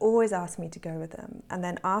they would always ask me to go with them. And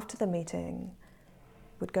then after the meeting,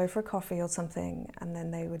 would go for a coffee or something, and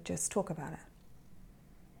then they would just talk about it.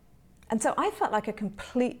 And so I felt like a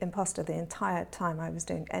complete imposter the entire time I was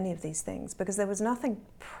doing any of these things, because there was nothing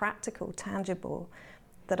practical, tangible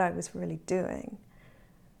that I was really doing.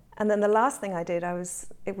 And then the last thing I did,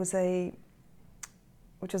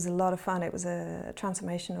 which was a lot of fun. It was a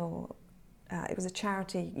transformational, it was a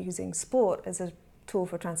charity using sport as a tool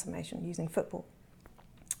for transformation, using football,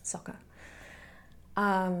 soccer.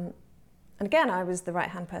 And again, I was the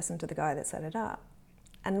right-hand person to the guy that set it up.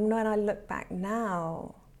 And when I look back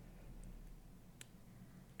now,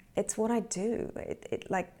 it's what I do.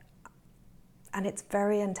 And it's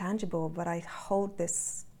very intangible, but I hold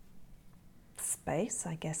this space,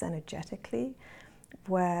 I guess, energetically,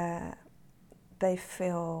 where they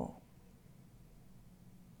feel,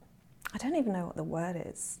 I don't even know what the word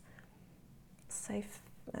is, safe.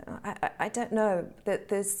 I don't know,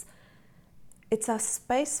 that it's a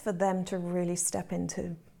space for them to really step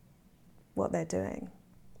into what they're doing.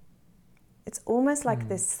 It's almost like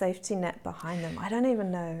this safety net behind them. I don't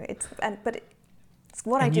even know. But it's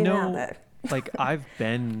what I do now, though. Like, I've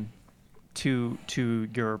been to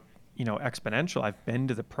your, Exponential. I've been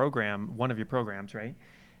to the program, one of your programs, right?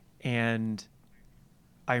 And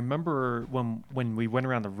I remember when we went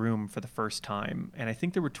around the room for the first time, and I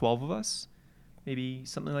think there were 12 of us, maybe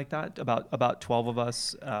something like that, about 12 of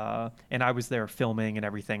us, and I was there filming and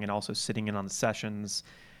everything, and also sitting in on the sessions.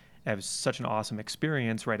 It was such an awesome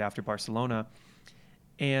experience right after Barcelona.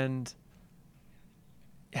 And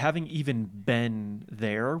having even been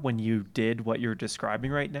there when you did what you're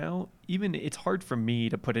describing right now, even it's hard for me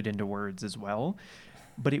to put it into words as well,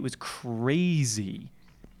 but it was crazy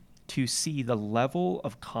to see the level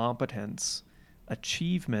of competence,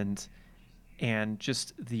 achievement, and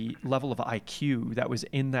just the level of IQ that was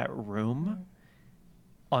in that room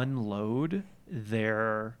unload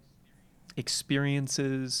their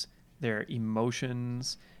experiences, their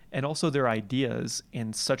emotions, and also their ideas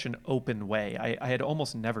in such an open way. I had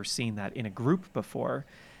almost never seen that in a group before.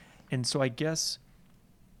 And so I guess,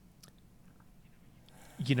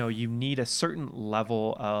 you need a certain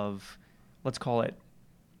level of, let's call it,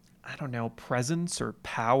 I don't know, presence or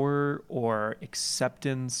power or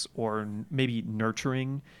acceptance, or maybe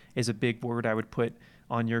nurturing is a big word I would put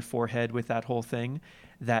on your forehead with that whole thing,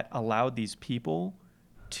 that allowed these people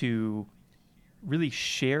to really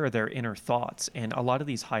share their inner thoughts. And a lot of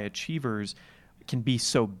these high achievers can be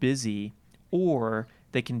so busy, or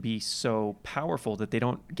they can be so powerful that they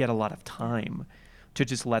don't get a lot of time to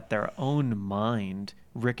just let their own mind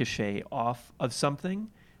ricochet off of something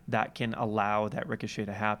that can allow that ricochet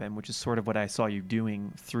to happen, which is sort of what I saw you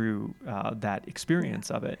doing through that experience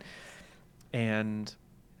of it. And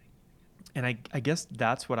I guess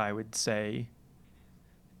that's what I would say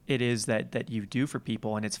it is that you do for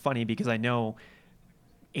people. And it's funny because I know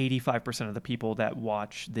 85% of the people that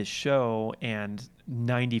watch this show and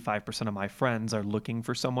 95% of my friends are looking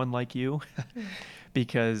for someone like you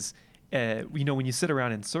because when you sit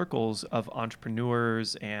around in circles of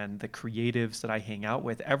entrepreneurs and the creatives that I hang out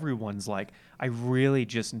with, everyone's like, I really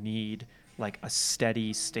just need like a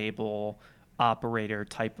steady, stable operator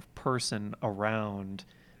type of person around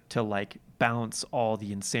to like bounce all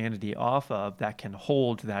the insanity off of, that can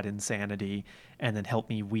hold that insanity and then help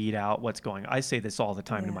me weed out what's going on. I say this all the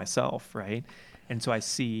time to myself, right? And so I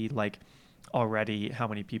see like already how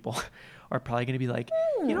many people are probably going to be like,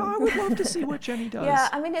 I would love to see what Jenny does. Yeah,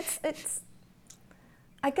 I mean, it's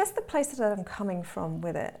I guess the place that I'm coming from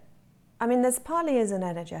with it, I mean, there's partly is an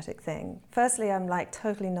energetic thing. Firstly, I'm like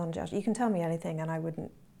totally non-judged. You can tell me anything and I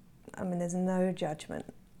wouldn't, there's no judgment.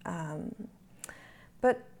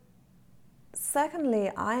 But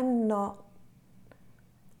secondly, I'm not,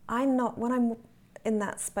 when I'm in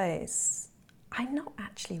that space, I'm not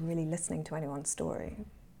actually really listening to anyone's story.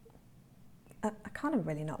 I kind of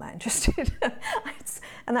really not that interested.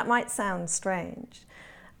 And that might sound strange.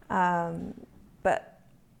 But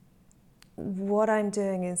what I'm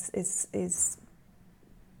doing is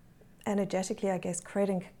energetically, I guess,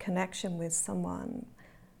 creating a connection with someone,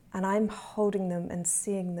 and I'm holding them and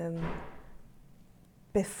seeing them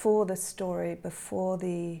before the story, before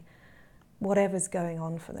the whatever's going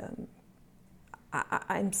on for them.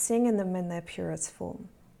 I'm seeing them in their purest form,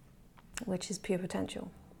 which is pure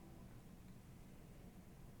potential.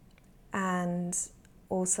 And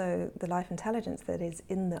also the life intelligence that is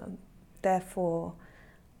in them. Therefore,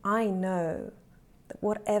 I know that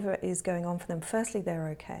whatever is going on for them, firstly, they're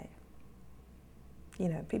okay.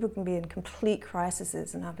 People can be in complete crises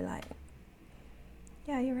and I'll be like,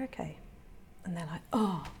 yeah, you're okay. And they're like,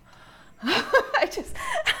 oh, I just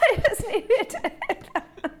needed it.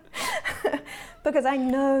 Because I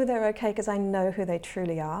know they're okay, because I know who they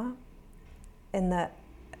truly are. And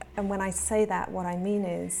when I say that, what I mean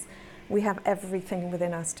is, we have everything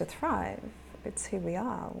within us to thrive. It's who we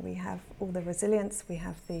are. We have all the resilience, we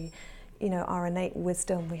have the, our innate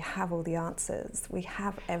wisdom, we have all the answers, we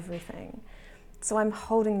have everything. So I'm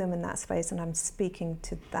holding them in that space and I'm speaking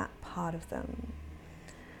to that part of them.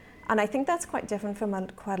 And I think that's quite different from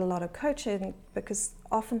quite a lot of coaching, because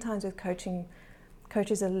oftentimes with coaching,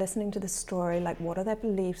 coaches are listening to the story, like what are their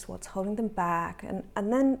beliefs, what's holding them back,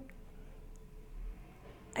 and then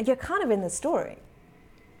you're kind of in the story.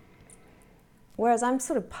 Whereas I'm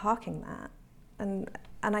sort of parking that, and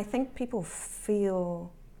I think people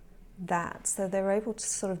feel that, so they're able to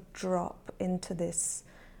sort of drop into this.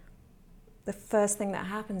 The first thing that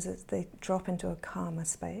happens is they drop into a calmer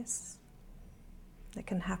space. It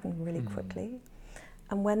can happen really quickly.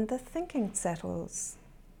 And when the thinking settles,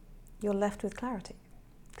 you're left with clarity,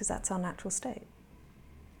 because that's our natural state.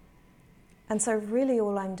 And so really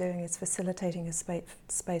all I'm doing is facilitating a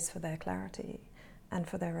space for their clarity and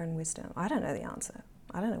for their own wisdom. I don't know the answer.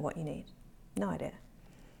 I don't know what you need. No idea.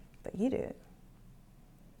 But you do.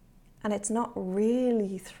 And it's not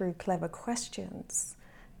really through clever questions.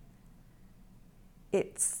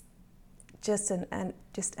 It's just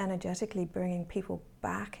just energetically bringing people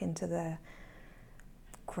back into their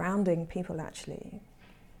grounding people, actually.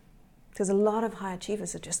 Because a lot of high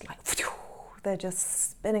achievers are just like, they're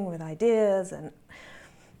just spinning with ideas and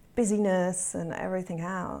busyness and everything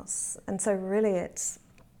else. And so really it's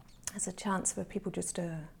a chance for people just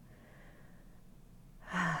to,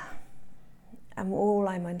 and all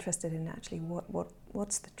I'm interested in actually,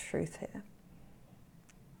 what's the truth here?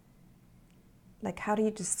 Like, how do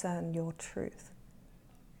you discern your truth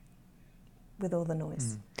with all the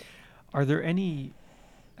noise? Are there any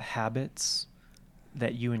habits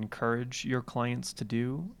that you encourage your clients to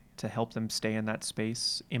do to help them stay in that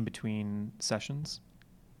space in between sessions?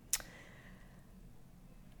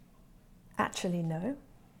 Actually, no.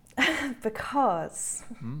 Because,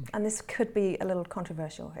 and this could be a little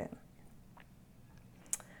controversial here,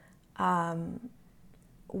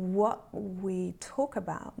 what we talk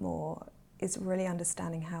about more is really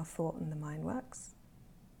understanding how thought and the mind works.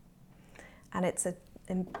 And it's a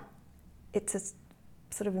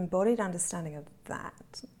sort of embodied understanding of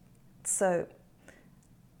that. So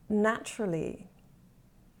naturally,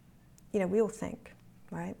 we all think,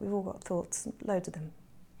 right? We've all got thoughts, loads of them.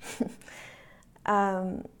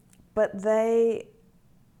 But they,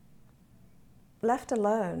 left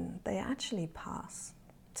alone, they actually pass.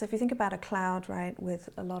 So if you think about a cloud, right, with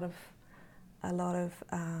a lot of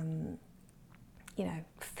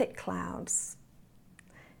thick clouds,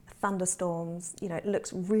 thunderstorms, it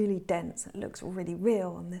looks really dense, it looks really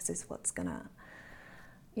real, and this is what's gonna,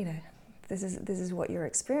 this is what you're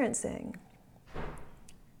experiencing.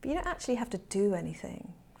 But you don't actually have to do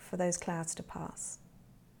anything for those clouds to pass.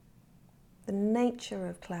 The nature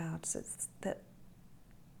of clouds is that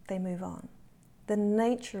they move on. The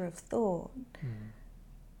nature of thought,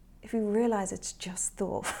 if you realize it's just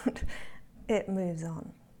thought, it moves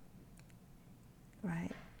on,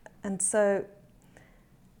 right? And so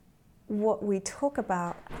what we talk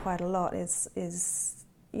about quite a lot is there's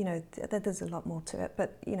a lot more to it,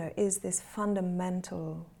 but, is this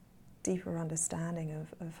fundamental, deeper understanding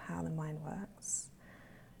of how the mind works,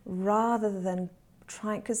 rather than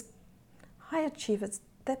trying, because high achievers,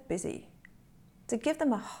 they're busy. To give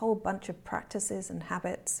them a whole bunch of practices and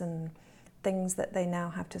habits and things that they now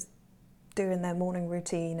have to do in their morning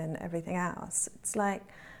routine and everything else,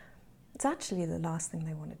 it's actually the last thing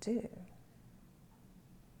they want to do.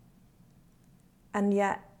 And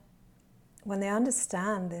yet, when they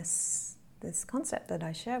understand this concept that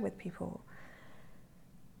I share with people,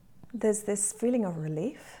 there's this feeling of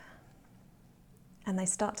relief, and they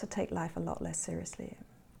start to take life a lot less seriously.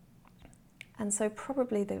 And so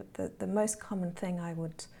probably the most common thing I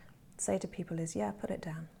would say to people is, put it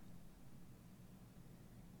down.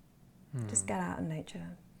 Just get out in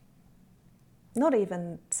nature. Not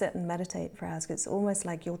even sit and meditate for hours, 'cause it's almost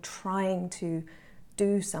like you're trying to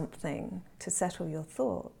do something to settle your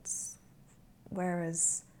thoughts.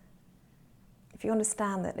 Whereas if you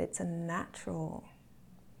understand that it's natural,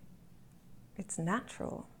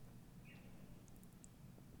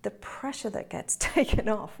 the pressure that gets taken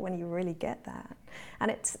off when you really get that.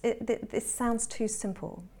 And it sounds too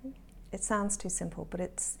simple. It sounds too simple, but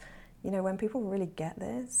it's, when people really get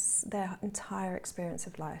this, their entire experience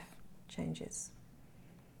of life changes.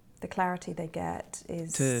 The clarity they get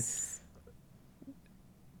is,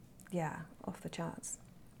 off the charts.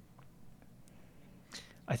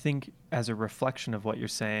 I think as a reflection of what you're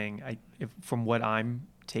saying, from what I'm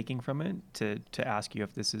taking from it, to ask you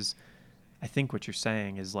if this is, I think what you're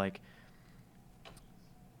saying is like,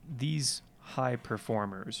 these high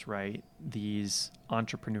performers, right? These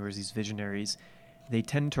entrepreneurs, these visionaries, they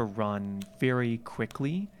tend to run very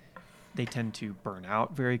quickly. They tend to burn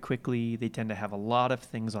out very quickly. They tend to have a lot of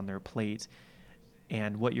things on their plate.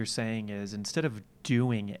 And what you're saying is, instead of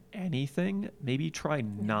doing anything, maybe try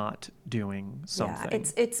not doing something.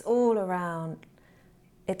 Yeah, it's all around,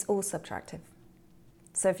 it's all subtractive.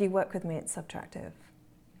 So if you work with me, it's subtractive.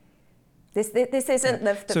 This isn't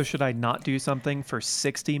the... So should I not do something for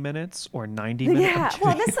 60 minutes or 90 minutes? Yeah,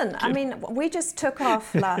 well, listen, I mean, we just took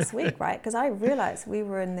off last week, right? Because I realized we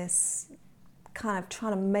were in this kind of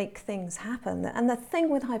trying to make things happen. And the thing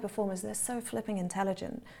with high performers, they're so flipping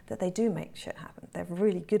intelligent that they do make shit happen. They're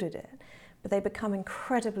really good at it. But they become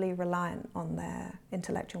incredibly reliant on their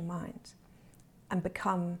intellectual mind and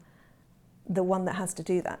become the one that has to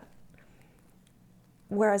do that.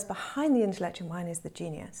 Whereas behind the intellectual mind is the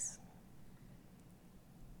genius.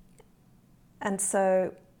 And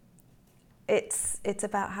so it's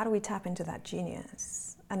about how do we tap into that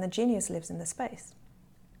genius? And the genius lives in the space.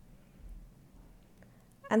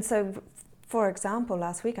 And so, for example,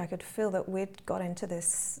 last week I could feel that we'd got into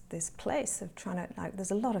this place of trying to, like,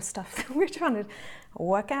 there's a lot of stuff that we're trying to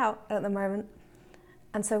work out at the moment.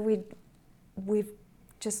 And so we've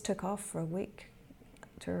just took off for a week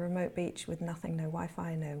to a remote beach with nothing, no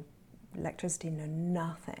Wi-Fi, no electricity, no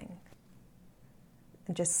nothing.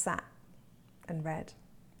 And just sat and read.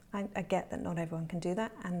 I get that not everyone can do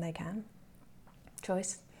that, and they can.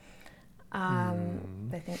 Choice.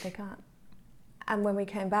 They think they can't. And when we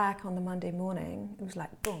came back on the Monday morning, it was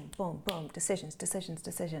like boom, boom, boom, decisions, decisions,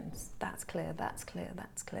 decisions. That's clear, that's clear,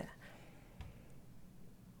 that's clear.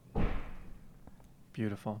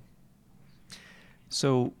 Beautiful.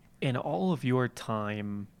 So in all of your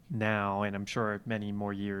time now, and I'm sure many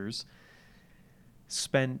more years,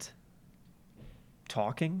 spent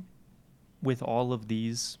talking with all of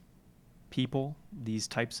these people, these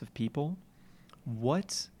types of people,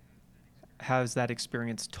 what has that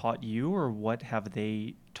experience taught you, or what have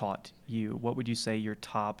they taught you? What would you say your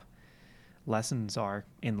top lessons are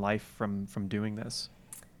in life from doing this?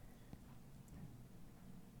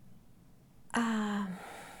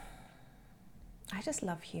 I just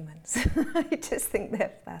love humans. I just think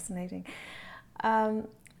they're fascinating. I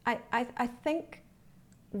think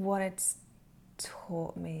what it's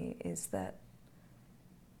taught me is that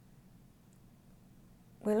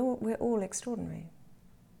we're all extraordinary,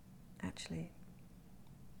 actually.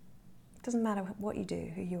 It doesn't matter what you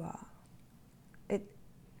do, who you are.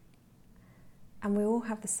 And we all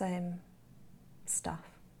have the same stuff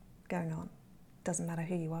going on. It doesn't matter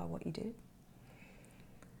who you are, what you do.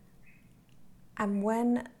 And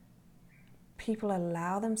when people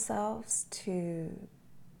allow themselves to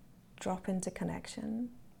drop into connection,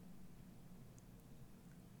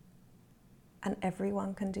 and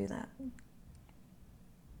everyone can do that,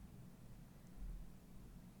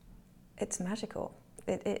 it's magical.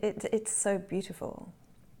 It's so beautiful.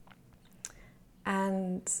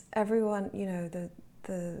 And everyone, you know,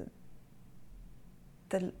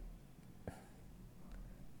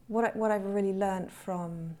 what I've really learned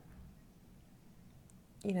from,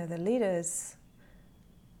 you know, the leaders,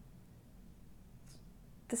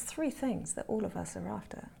 there's three things that all of us are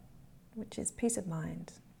after, which is peace of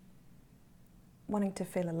mind, wanting to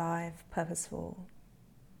feel alive, purposeful,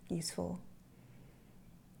 useful,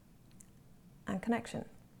 and connection.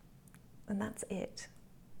 And that's it.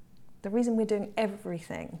 The reason we're doing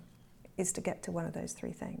everything is to get to one of those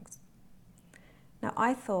three things. Now,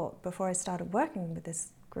 I thought before I started working with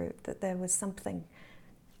this group that there was something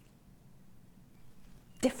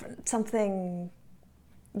different, something,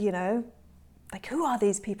 you know, like, who are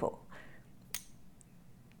these people?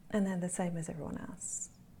 And they're the same as everyone else.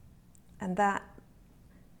 And that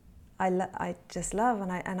I just love,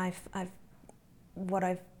 and I've what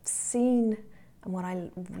I've seen and what I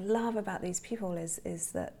love about these people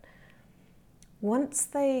is that once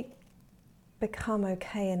they become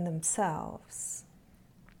okay in themselves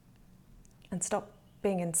and stop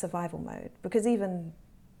being in survival mode, because even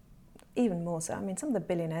more so, I mean, some of the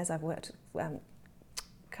billionaires I've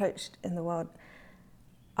coached in the world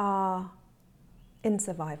are in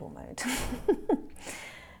survival mode.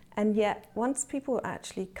 And yet, once people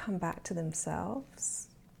actually come back to themselves,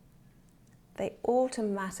 they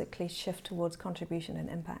automatically shift towards contribution and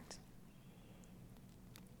impact.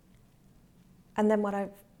 And then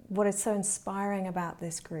what is so inspiring about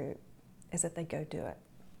this group is that they go do it.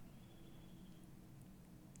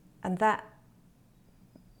 And that's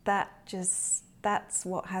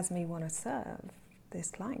what has me want to serve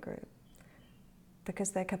this client group,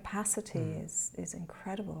 because their capacity is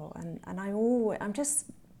incredible, and I'm just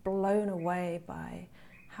blown away by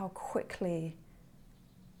how quickly,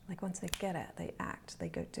 like once they get it, they act, they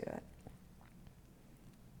go do it.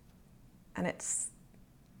 And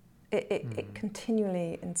it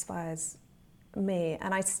continually inspires me.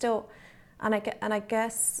 And I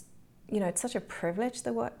guess, it's such a privilege,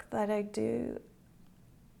 the work that I do.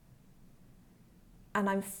 And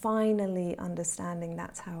I'm finally understanding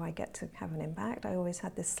that's how I get to have an impact. I always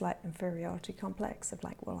had this slight inferiority complex of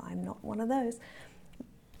like, well, I'm not one of those.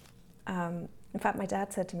 In fact, my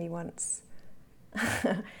dad said to me once,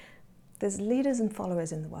 there's leaders and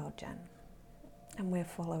followers in the world, Jen, and we're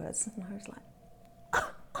followers. And I was like,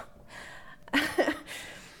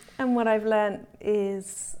 and what I've learned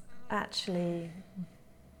is actually,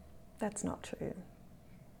 that's not true.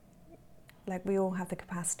 Like, we all have the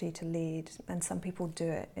capacity to lead, and some people do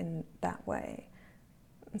it in that way,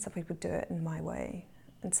 and some people do it in my way,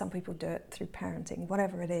 and some people do it through parenting,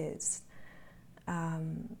 whatever it is.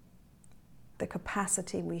 The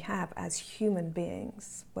capacity we have as human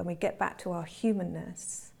beings, when we get back to our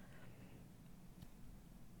humanness,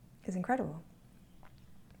 is incredible.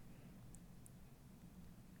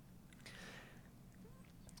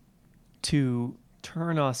 To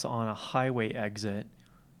turn us on a highway exit,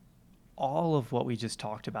 all of what we just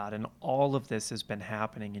talked about and all of this has been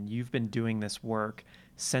happening, and you've been doing this work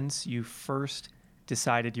since you first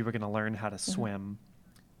decided you were going to learn how to swim.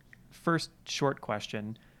 First short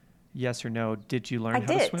question, yes or no, did you learn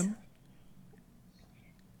how to swim?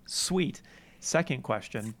 Sweet. Second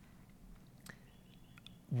question,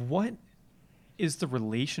 what is the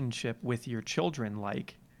relationship with your children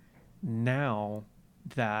like now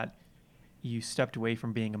that you stepped away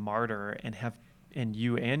from being a martyr and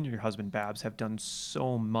you and your husband Babs have done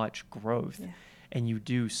so much growth, and you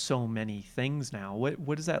do so many things now?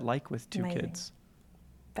 What is that like with two kids?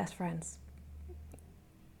 Best friends.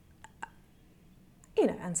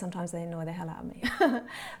 And sometimes they annoy the hell out of me.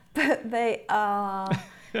 But they are,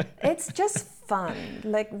 it's just fun.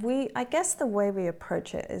 Like, I guess the way we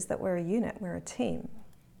approach it is that we're a unit, we're a team.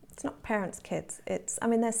 It's not parents, kids.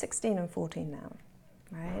 They're 16 and 14 now,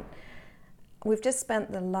 right? We've just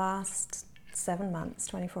spent the last 7 months,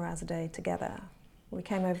 24 hours a day together. We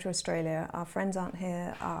came over to Australia. Our friends aren't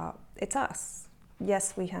here. It's us.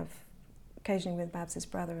 Yes, we have occasionally with Babs'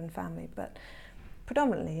 brother and family, but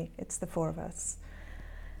predominantly it's the four of us.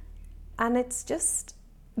 And it's just,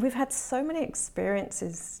 we've had so many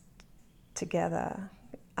experiences together.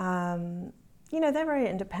 They're very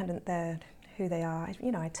independent. They're who they are.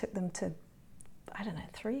 I took them to,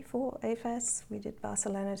 3, 4 AFES. We did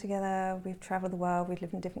Barcelona together. We've traveled the world. We've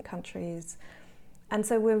lived in different countries. And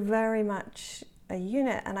so we're very much a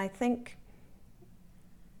unit. And I think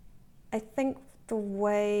the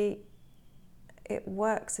way it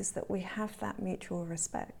works is that we have that mutual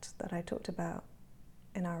respect that I talked about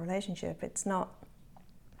in our relationship. It's not,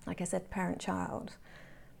 like I said, parent-child.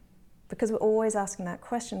 Because we're always asking that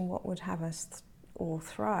question, what would have us all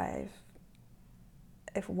thrive?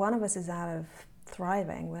 If one of us is out of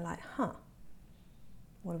thriving, we're like,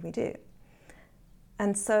 what do we do?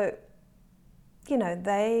 And so,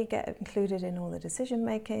 they get included in all the decision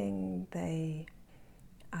making. We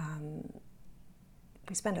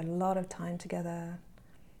spend a lot of time together,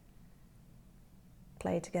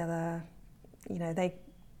 play together.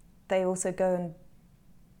 They also go and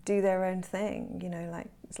do their own thing.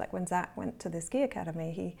 It's like when Zach went to the ski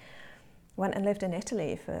academy, he went and lived in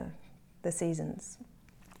Italy for the seasons.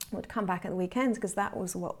 Would come back at the weekends because that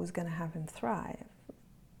was what was going to have him thrive.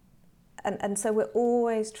 And so we're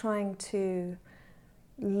always trying to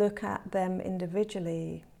look at them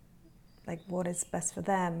individually, like what is best for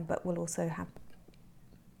them, but we'll also have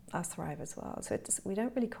us thrive as well. So we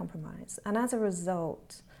don't really compromise. And as a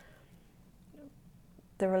result,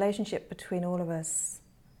 the relationship between all of us,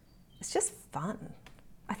 it's just fun.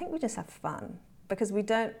 I think we just have fun because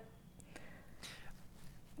we're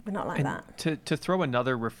not like that. To throw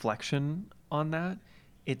another reflection on that,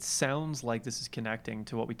 it sounds like this is connecting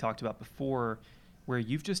to what we talked about before, where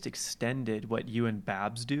you've just extended what you and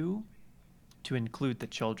Babs do to include the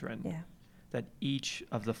children. Yeah. That each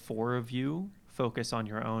of the four of you focus on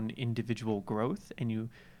your own individual growth, and you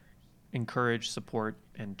encourage, support,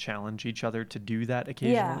 and challenge each other to do that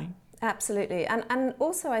occasionally. Yeah, absolutely. And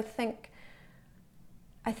also I think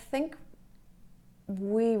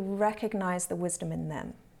we recognize the wisdom in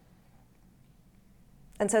them.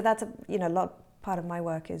 And so that's part of my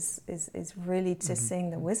work is really to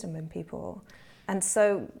seeing the wisdom in people. And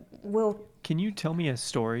so Can you tell me a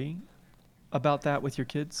story about that with your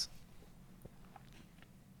kids?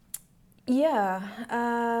 Yeah.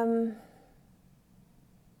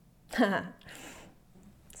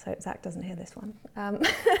 So Zach doesn't hear this one.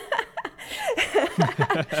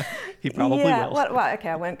 He probably will. Well, okay,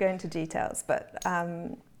 I won't go into details, but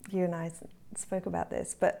you and I spoke about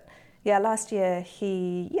this. But yeah, last year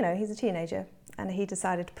he's a teenager, and he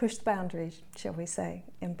decided to push the boundaries, shall we say,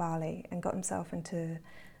 in Bali, and got himself into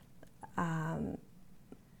a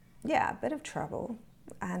bit of trouble,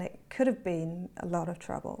 and it could have been a lot of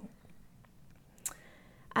trouble.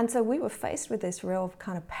 And so we were faced with this real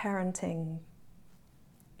kind of parenting,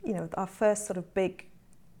 our first sort of big,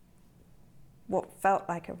 what felt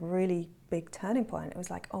like a really big turning point. It was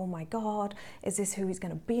like, oh my God, is this who he's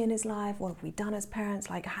going to be in his life? What have we done as parents?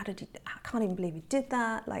 Like, I can't even believe he did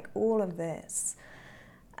that. Like, all of this.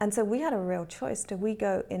 And so we had a real choice. Do we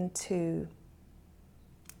go into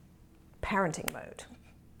parenting mode,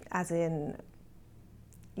 as in,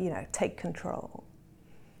 take control?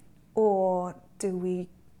 Or do we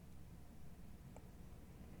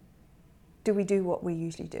do what we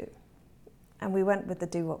usually do? And we went with the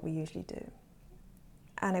do what we usually do.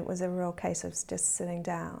 And it was a real case of just sitting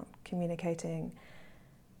down, communicating,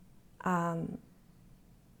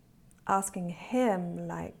 asking him,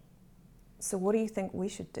 like, so what do you think we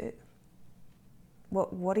should do?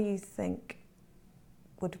 What do you think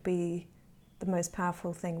would be the most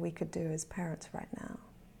powerful thing we could do as parents right now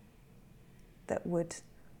that would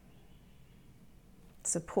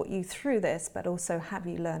support you through this, but also have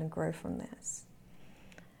you learn and grow from this?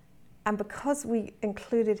 And because we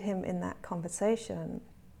included him in that conversation,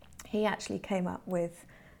 he actually came up with,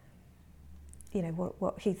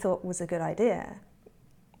 what he thought was a good idea.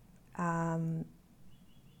 And,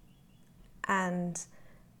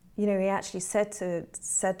 he actually said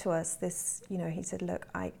to us this, he said, look,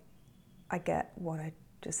 I get what I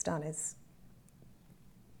just done is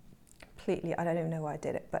completely, I don't even know why I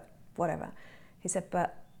did it, but whatever. He said,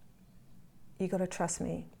 but you got to trust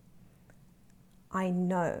me. I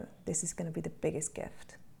know this is going to be the biggest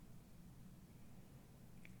gift.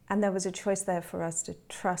 And there was a choice there for us to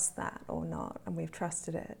trust that or not, and we've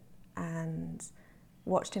trusted it and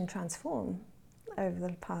watched him transform over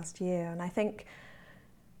the past year. And I think,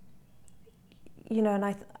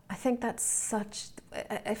 I think that's such,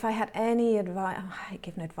 if I had any advice, I hate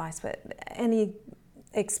giving advice, but any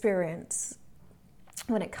experience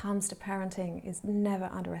when it comes to parenting is never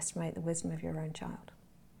underestimate the wisdom of your own child.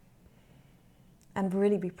 And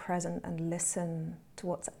really be present and listen to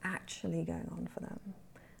what's actually going on for them,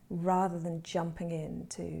 rather than jumping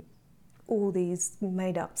into all these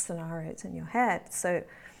made-up scenarios in your head. So,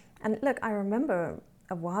 and look, I remember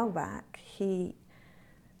a while back, he's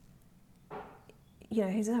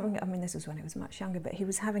having, this was when he was much younger, but he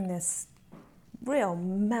was having this real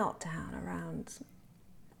meltdown around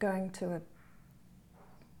going to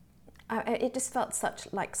it just felt such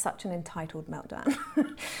an entitled meltdown.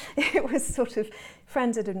 It was sort of,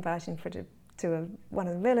 friends had invited him to one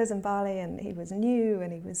of the villas in Bali, and he was new,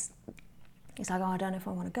 and he's like, oh, I don't know if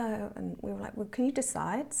I want to go. And we were like, well, can you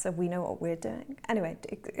decide so we know what we're doing? Anyway,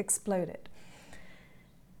 it exploded.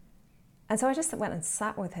 And so I just went and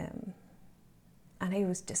sat with him, and he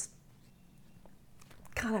was just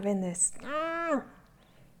kind of in this, and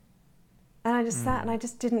I just sat and I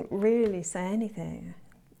just didn't really say anything.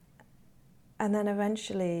 And then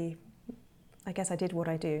eventually, I guess I did what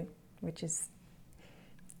I do, which is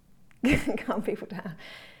calm people down.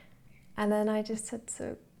 And then I just said,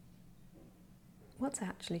 so what's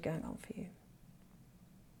actually going on for you?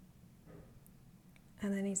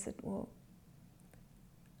 And then he said, well,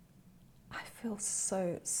 I feel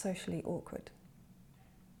so socially awkward.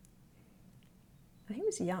 And he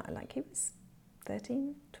was young, he was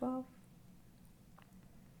 13, 12.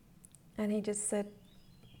 And he just said,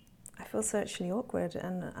 I feel socially awkward,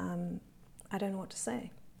 and I don't know what to say.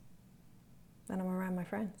 And I'm around my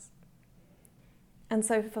friends. And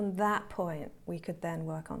so from that point, we could then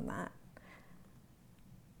work on that.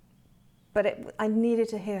 But I needed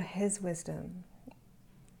to hear his wisdom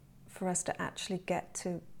for us to actually get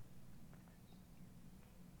to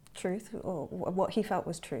truth, or what he felt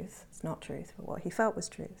was truth. It's not truth, but what he felt was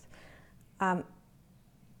truth. And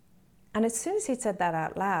as soon as he said that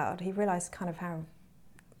out loud, he realized kind of how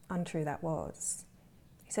untrue that was.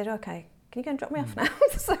 He said, okay, can you go and drop me off now?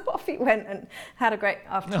 So off he went and had a great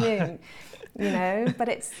afternoon, but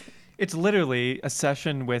it's literally a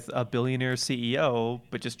session with a billionaire CEO,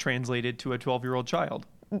 but just translated to a 12-year-old child.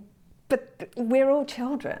 But we're all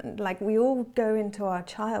children, we all go into our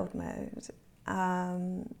child mode.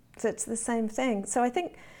 So it's the same thing. So I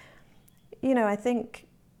think, I think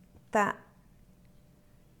that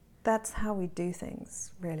that's how we do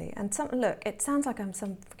things, really. And look, it sounds like I'm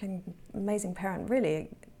some fucking amazing parent. Really,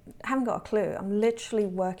 I haven't got a clue. I'm literally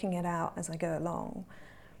working it out as I go along.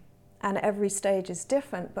 And every stage is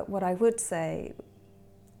different, but what I would say,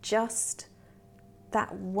 just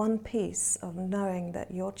that one piece of knowing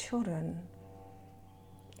that your children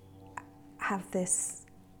have this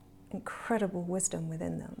incredible wisdom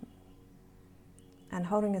within them, and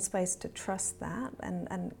holding a space to trust that,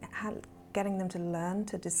 and getting them to learn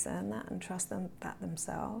to discern that and trust that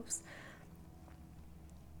themselves.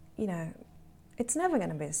 You know, it's never going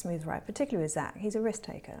to be a smooth ride, particularly with Zach. He's a risk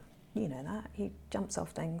taker. You know that. He jumps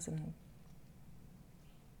off things and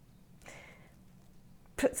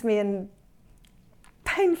puts me in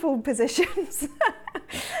painful positions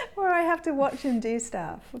where I have to watch him do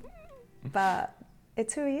stuff. But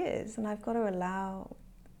it's who he is, and I've got to allow,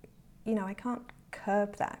 you know, I can't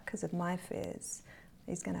curb that because of my fears.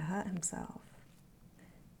 He's going to hurt himself.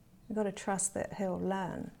 I've got to trust that he'll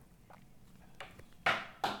learn.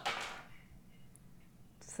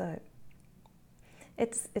 So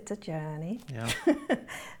it's a journey, Yeah. to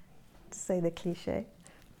say the cliche.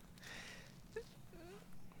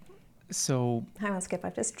 So Hang on, Skip,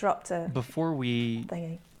 I've just dropped a before we...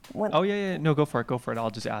 thingy. Oh, yeah. No, go for it. I'll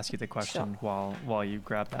just ask you the question Sure. while you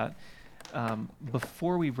grab that.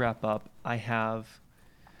 Before we wrap up, I have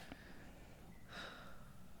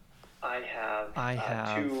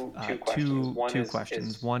two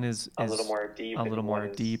questions. One is a little more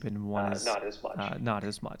deep, and one is not as much. Not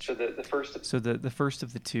as much. So the first. So the first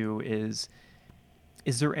of the two is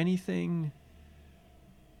there anything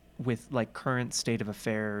with like current state of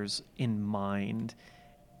affairs in mind?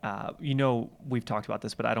 You know, we've talked about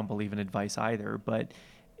this, but I don't believe in advice either. But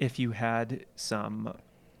if you had some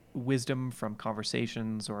wisdom from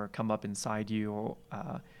conversations or come up inside you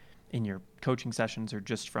in your coaching sessions or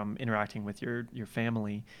just from interacting with your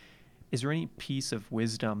family, is there any piece of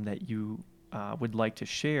wisdom that you would like to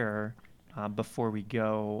share before we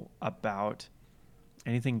go about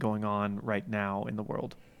anything going on right now in the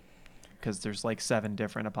world? Because there's like 7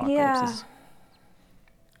 different apocalypses. Yeah.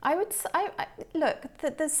 I would look,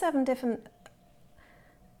 there's 7 different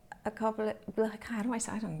like, how do I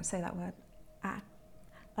say, I don't say that word.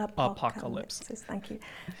 Apocalypses. Thank you.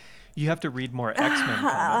 You have to read more X-Men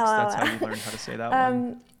comics. That's how you learn how to say that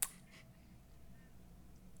one.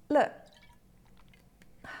 Look,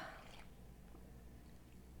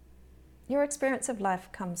 your experience of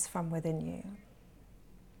life comes from within you.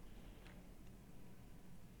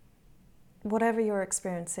 Whatever you're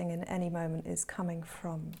experiencing in any moment is coming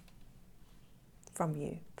from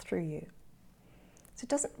you, through you. So it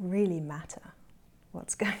doesn't really matter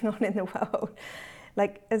what's going on in the world.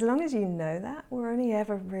 Like, as long as you know that, we're only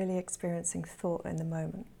ever really experiencing thought in the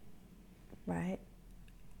moment, right?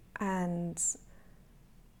 And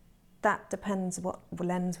that depends what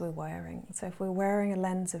lens we're wearing. So if we're wearing a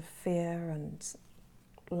lens of fear and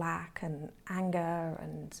lack and anger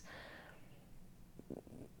and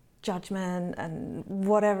judgment and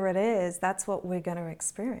whatever it is, that's what we're going to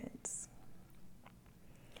experience.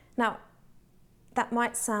 Now, that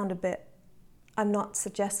might sound a bit, I'm not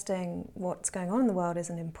suggesting what's going on in the world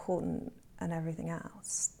isn't important and everything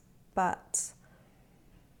else, but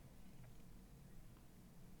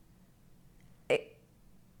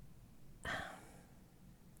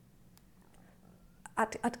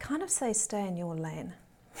I'd kind of say stay in your lane.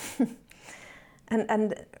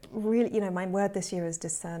 And really, you know, my word this year is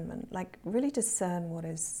discernment. Like, really discern what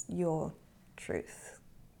is your truth,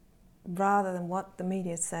 rather than what the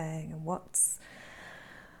media is saying and what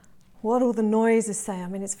all the noise is saying. I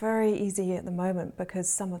mean, it's very easy at the moment because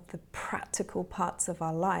some of the practical parts of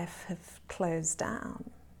our life have closed down.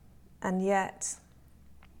 And yet,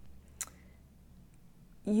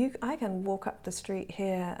 I can walk up the street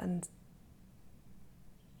here and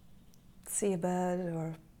see a bird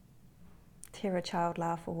or hear a child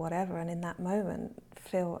laugh or whatever, and in that moment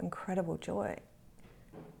feel incredible joy,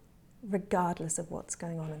 regardless of what's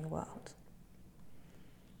going on in the world.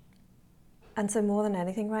 And so more than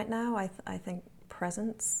anything right now, I think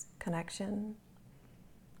presence, connection,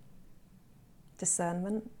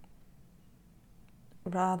 discernment,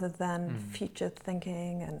 rather than future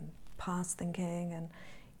thinking and past thinking. And,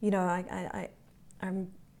 you know,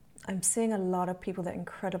 I'm seeing a lot of people that are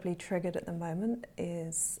incredibly triggered at the moment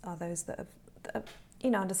are those that have,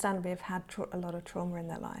 you know, understandably have had a lot of trauma in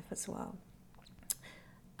their life as well.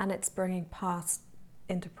 And it's bringing past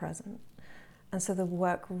into present. And so the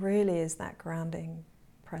work really is that grounding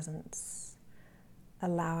presence,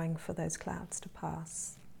 allowing for those clouds to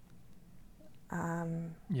pass.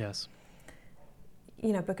 Yes.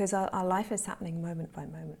 You know, because our life is happening moment by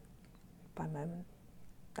moment by moment.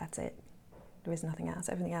 That's it. There is nothing else.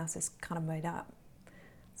 Everything else is kind of made up.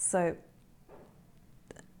 So,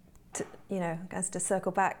 you know, as to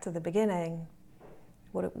circle back to the beginning,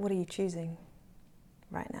 What are you choosing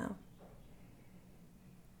right now?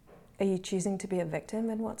 Are you choosing to be a victim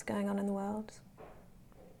in what's going on in the world?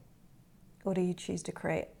 Or do you choose to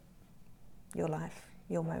create your life,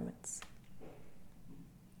 your moments?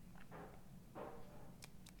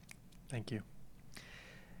 Thank you.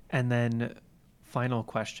 And then final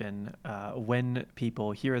question, when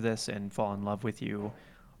people hear this and fall in love with you,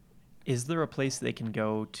 is there a place they can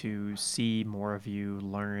go to see more of you,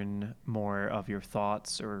 learn more of your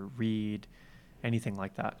thoughts, or read anything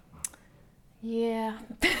like that? Yeah,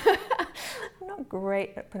 I'm not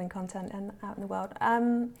great at putting content out in the world.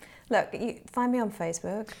 Look, you find me on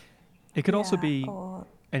Facebook. It could also be or,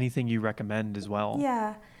 anything you recommend as well.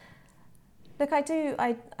 Yeah. Look, I do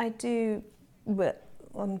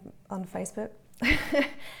on Facebook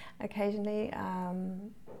occasionally.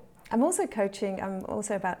 I'm also coaching. I'm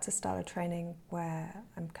also about to start a training where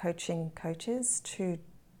I'm coaching coaches to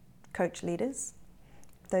coach leaders,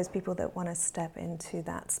 those people that want to step into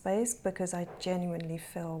that space, because I genuinely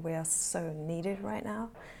feel we are so needed right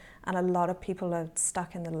now. And a lot of people are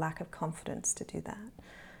stuck in the lack of confidence to do that.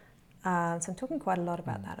 So I'm talking quite a lot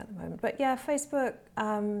about that at the moment. But yeah, Facebook,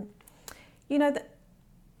 you know,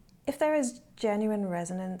 if there is genuine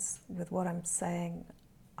resonance with what I'm saying,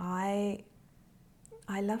 I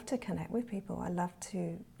love to connect with people. I love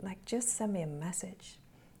to, like, just send me a message.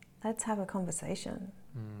 Let's have a conversation.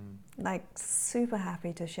 Like, super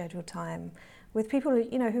happy to schedule time with people,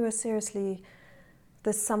 you know, who are seriously,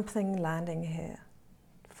 there's something landing here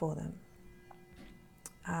for them.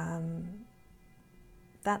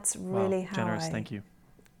 That's really thank you.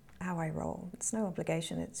 How I roll. It's no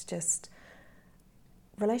obligation. It's just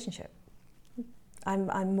relationship.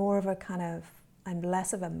 I'm more of a kind of, I'm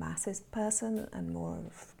less of a masses person and more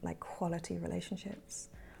of like quality relationships.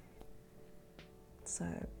 So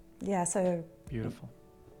yeah, so beautiful.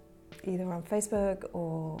 Either on Facebook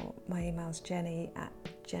or my email's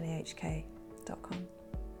jenny@jennyhk.com.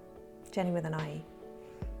 Jenny with an IE.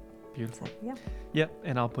 Beautiful. So, yeah. Yep,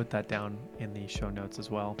 and I'll put that down in the show notes as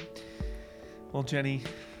well. Well, Jenny,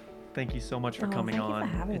 thank you so much for coming on.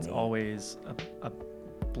 It's always a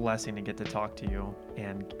blessing to get to talk to you.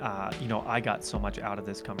 And, you know, I got so much out of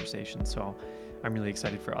this conversation, so I'm really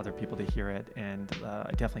excited for other people to hear it. And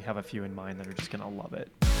I definitely have a few in mind that are just going to love it.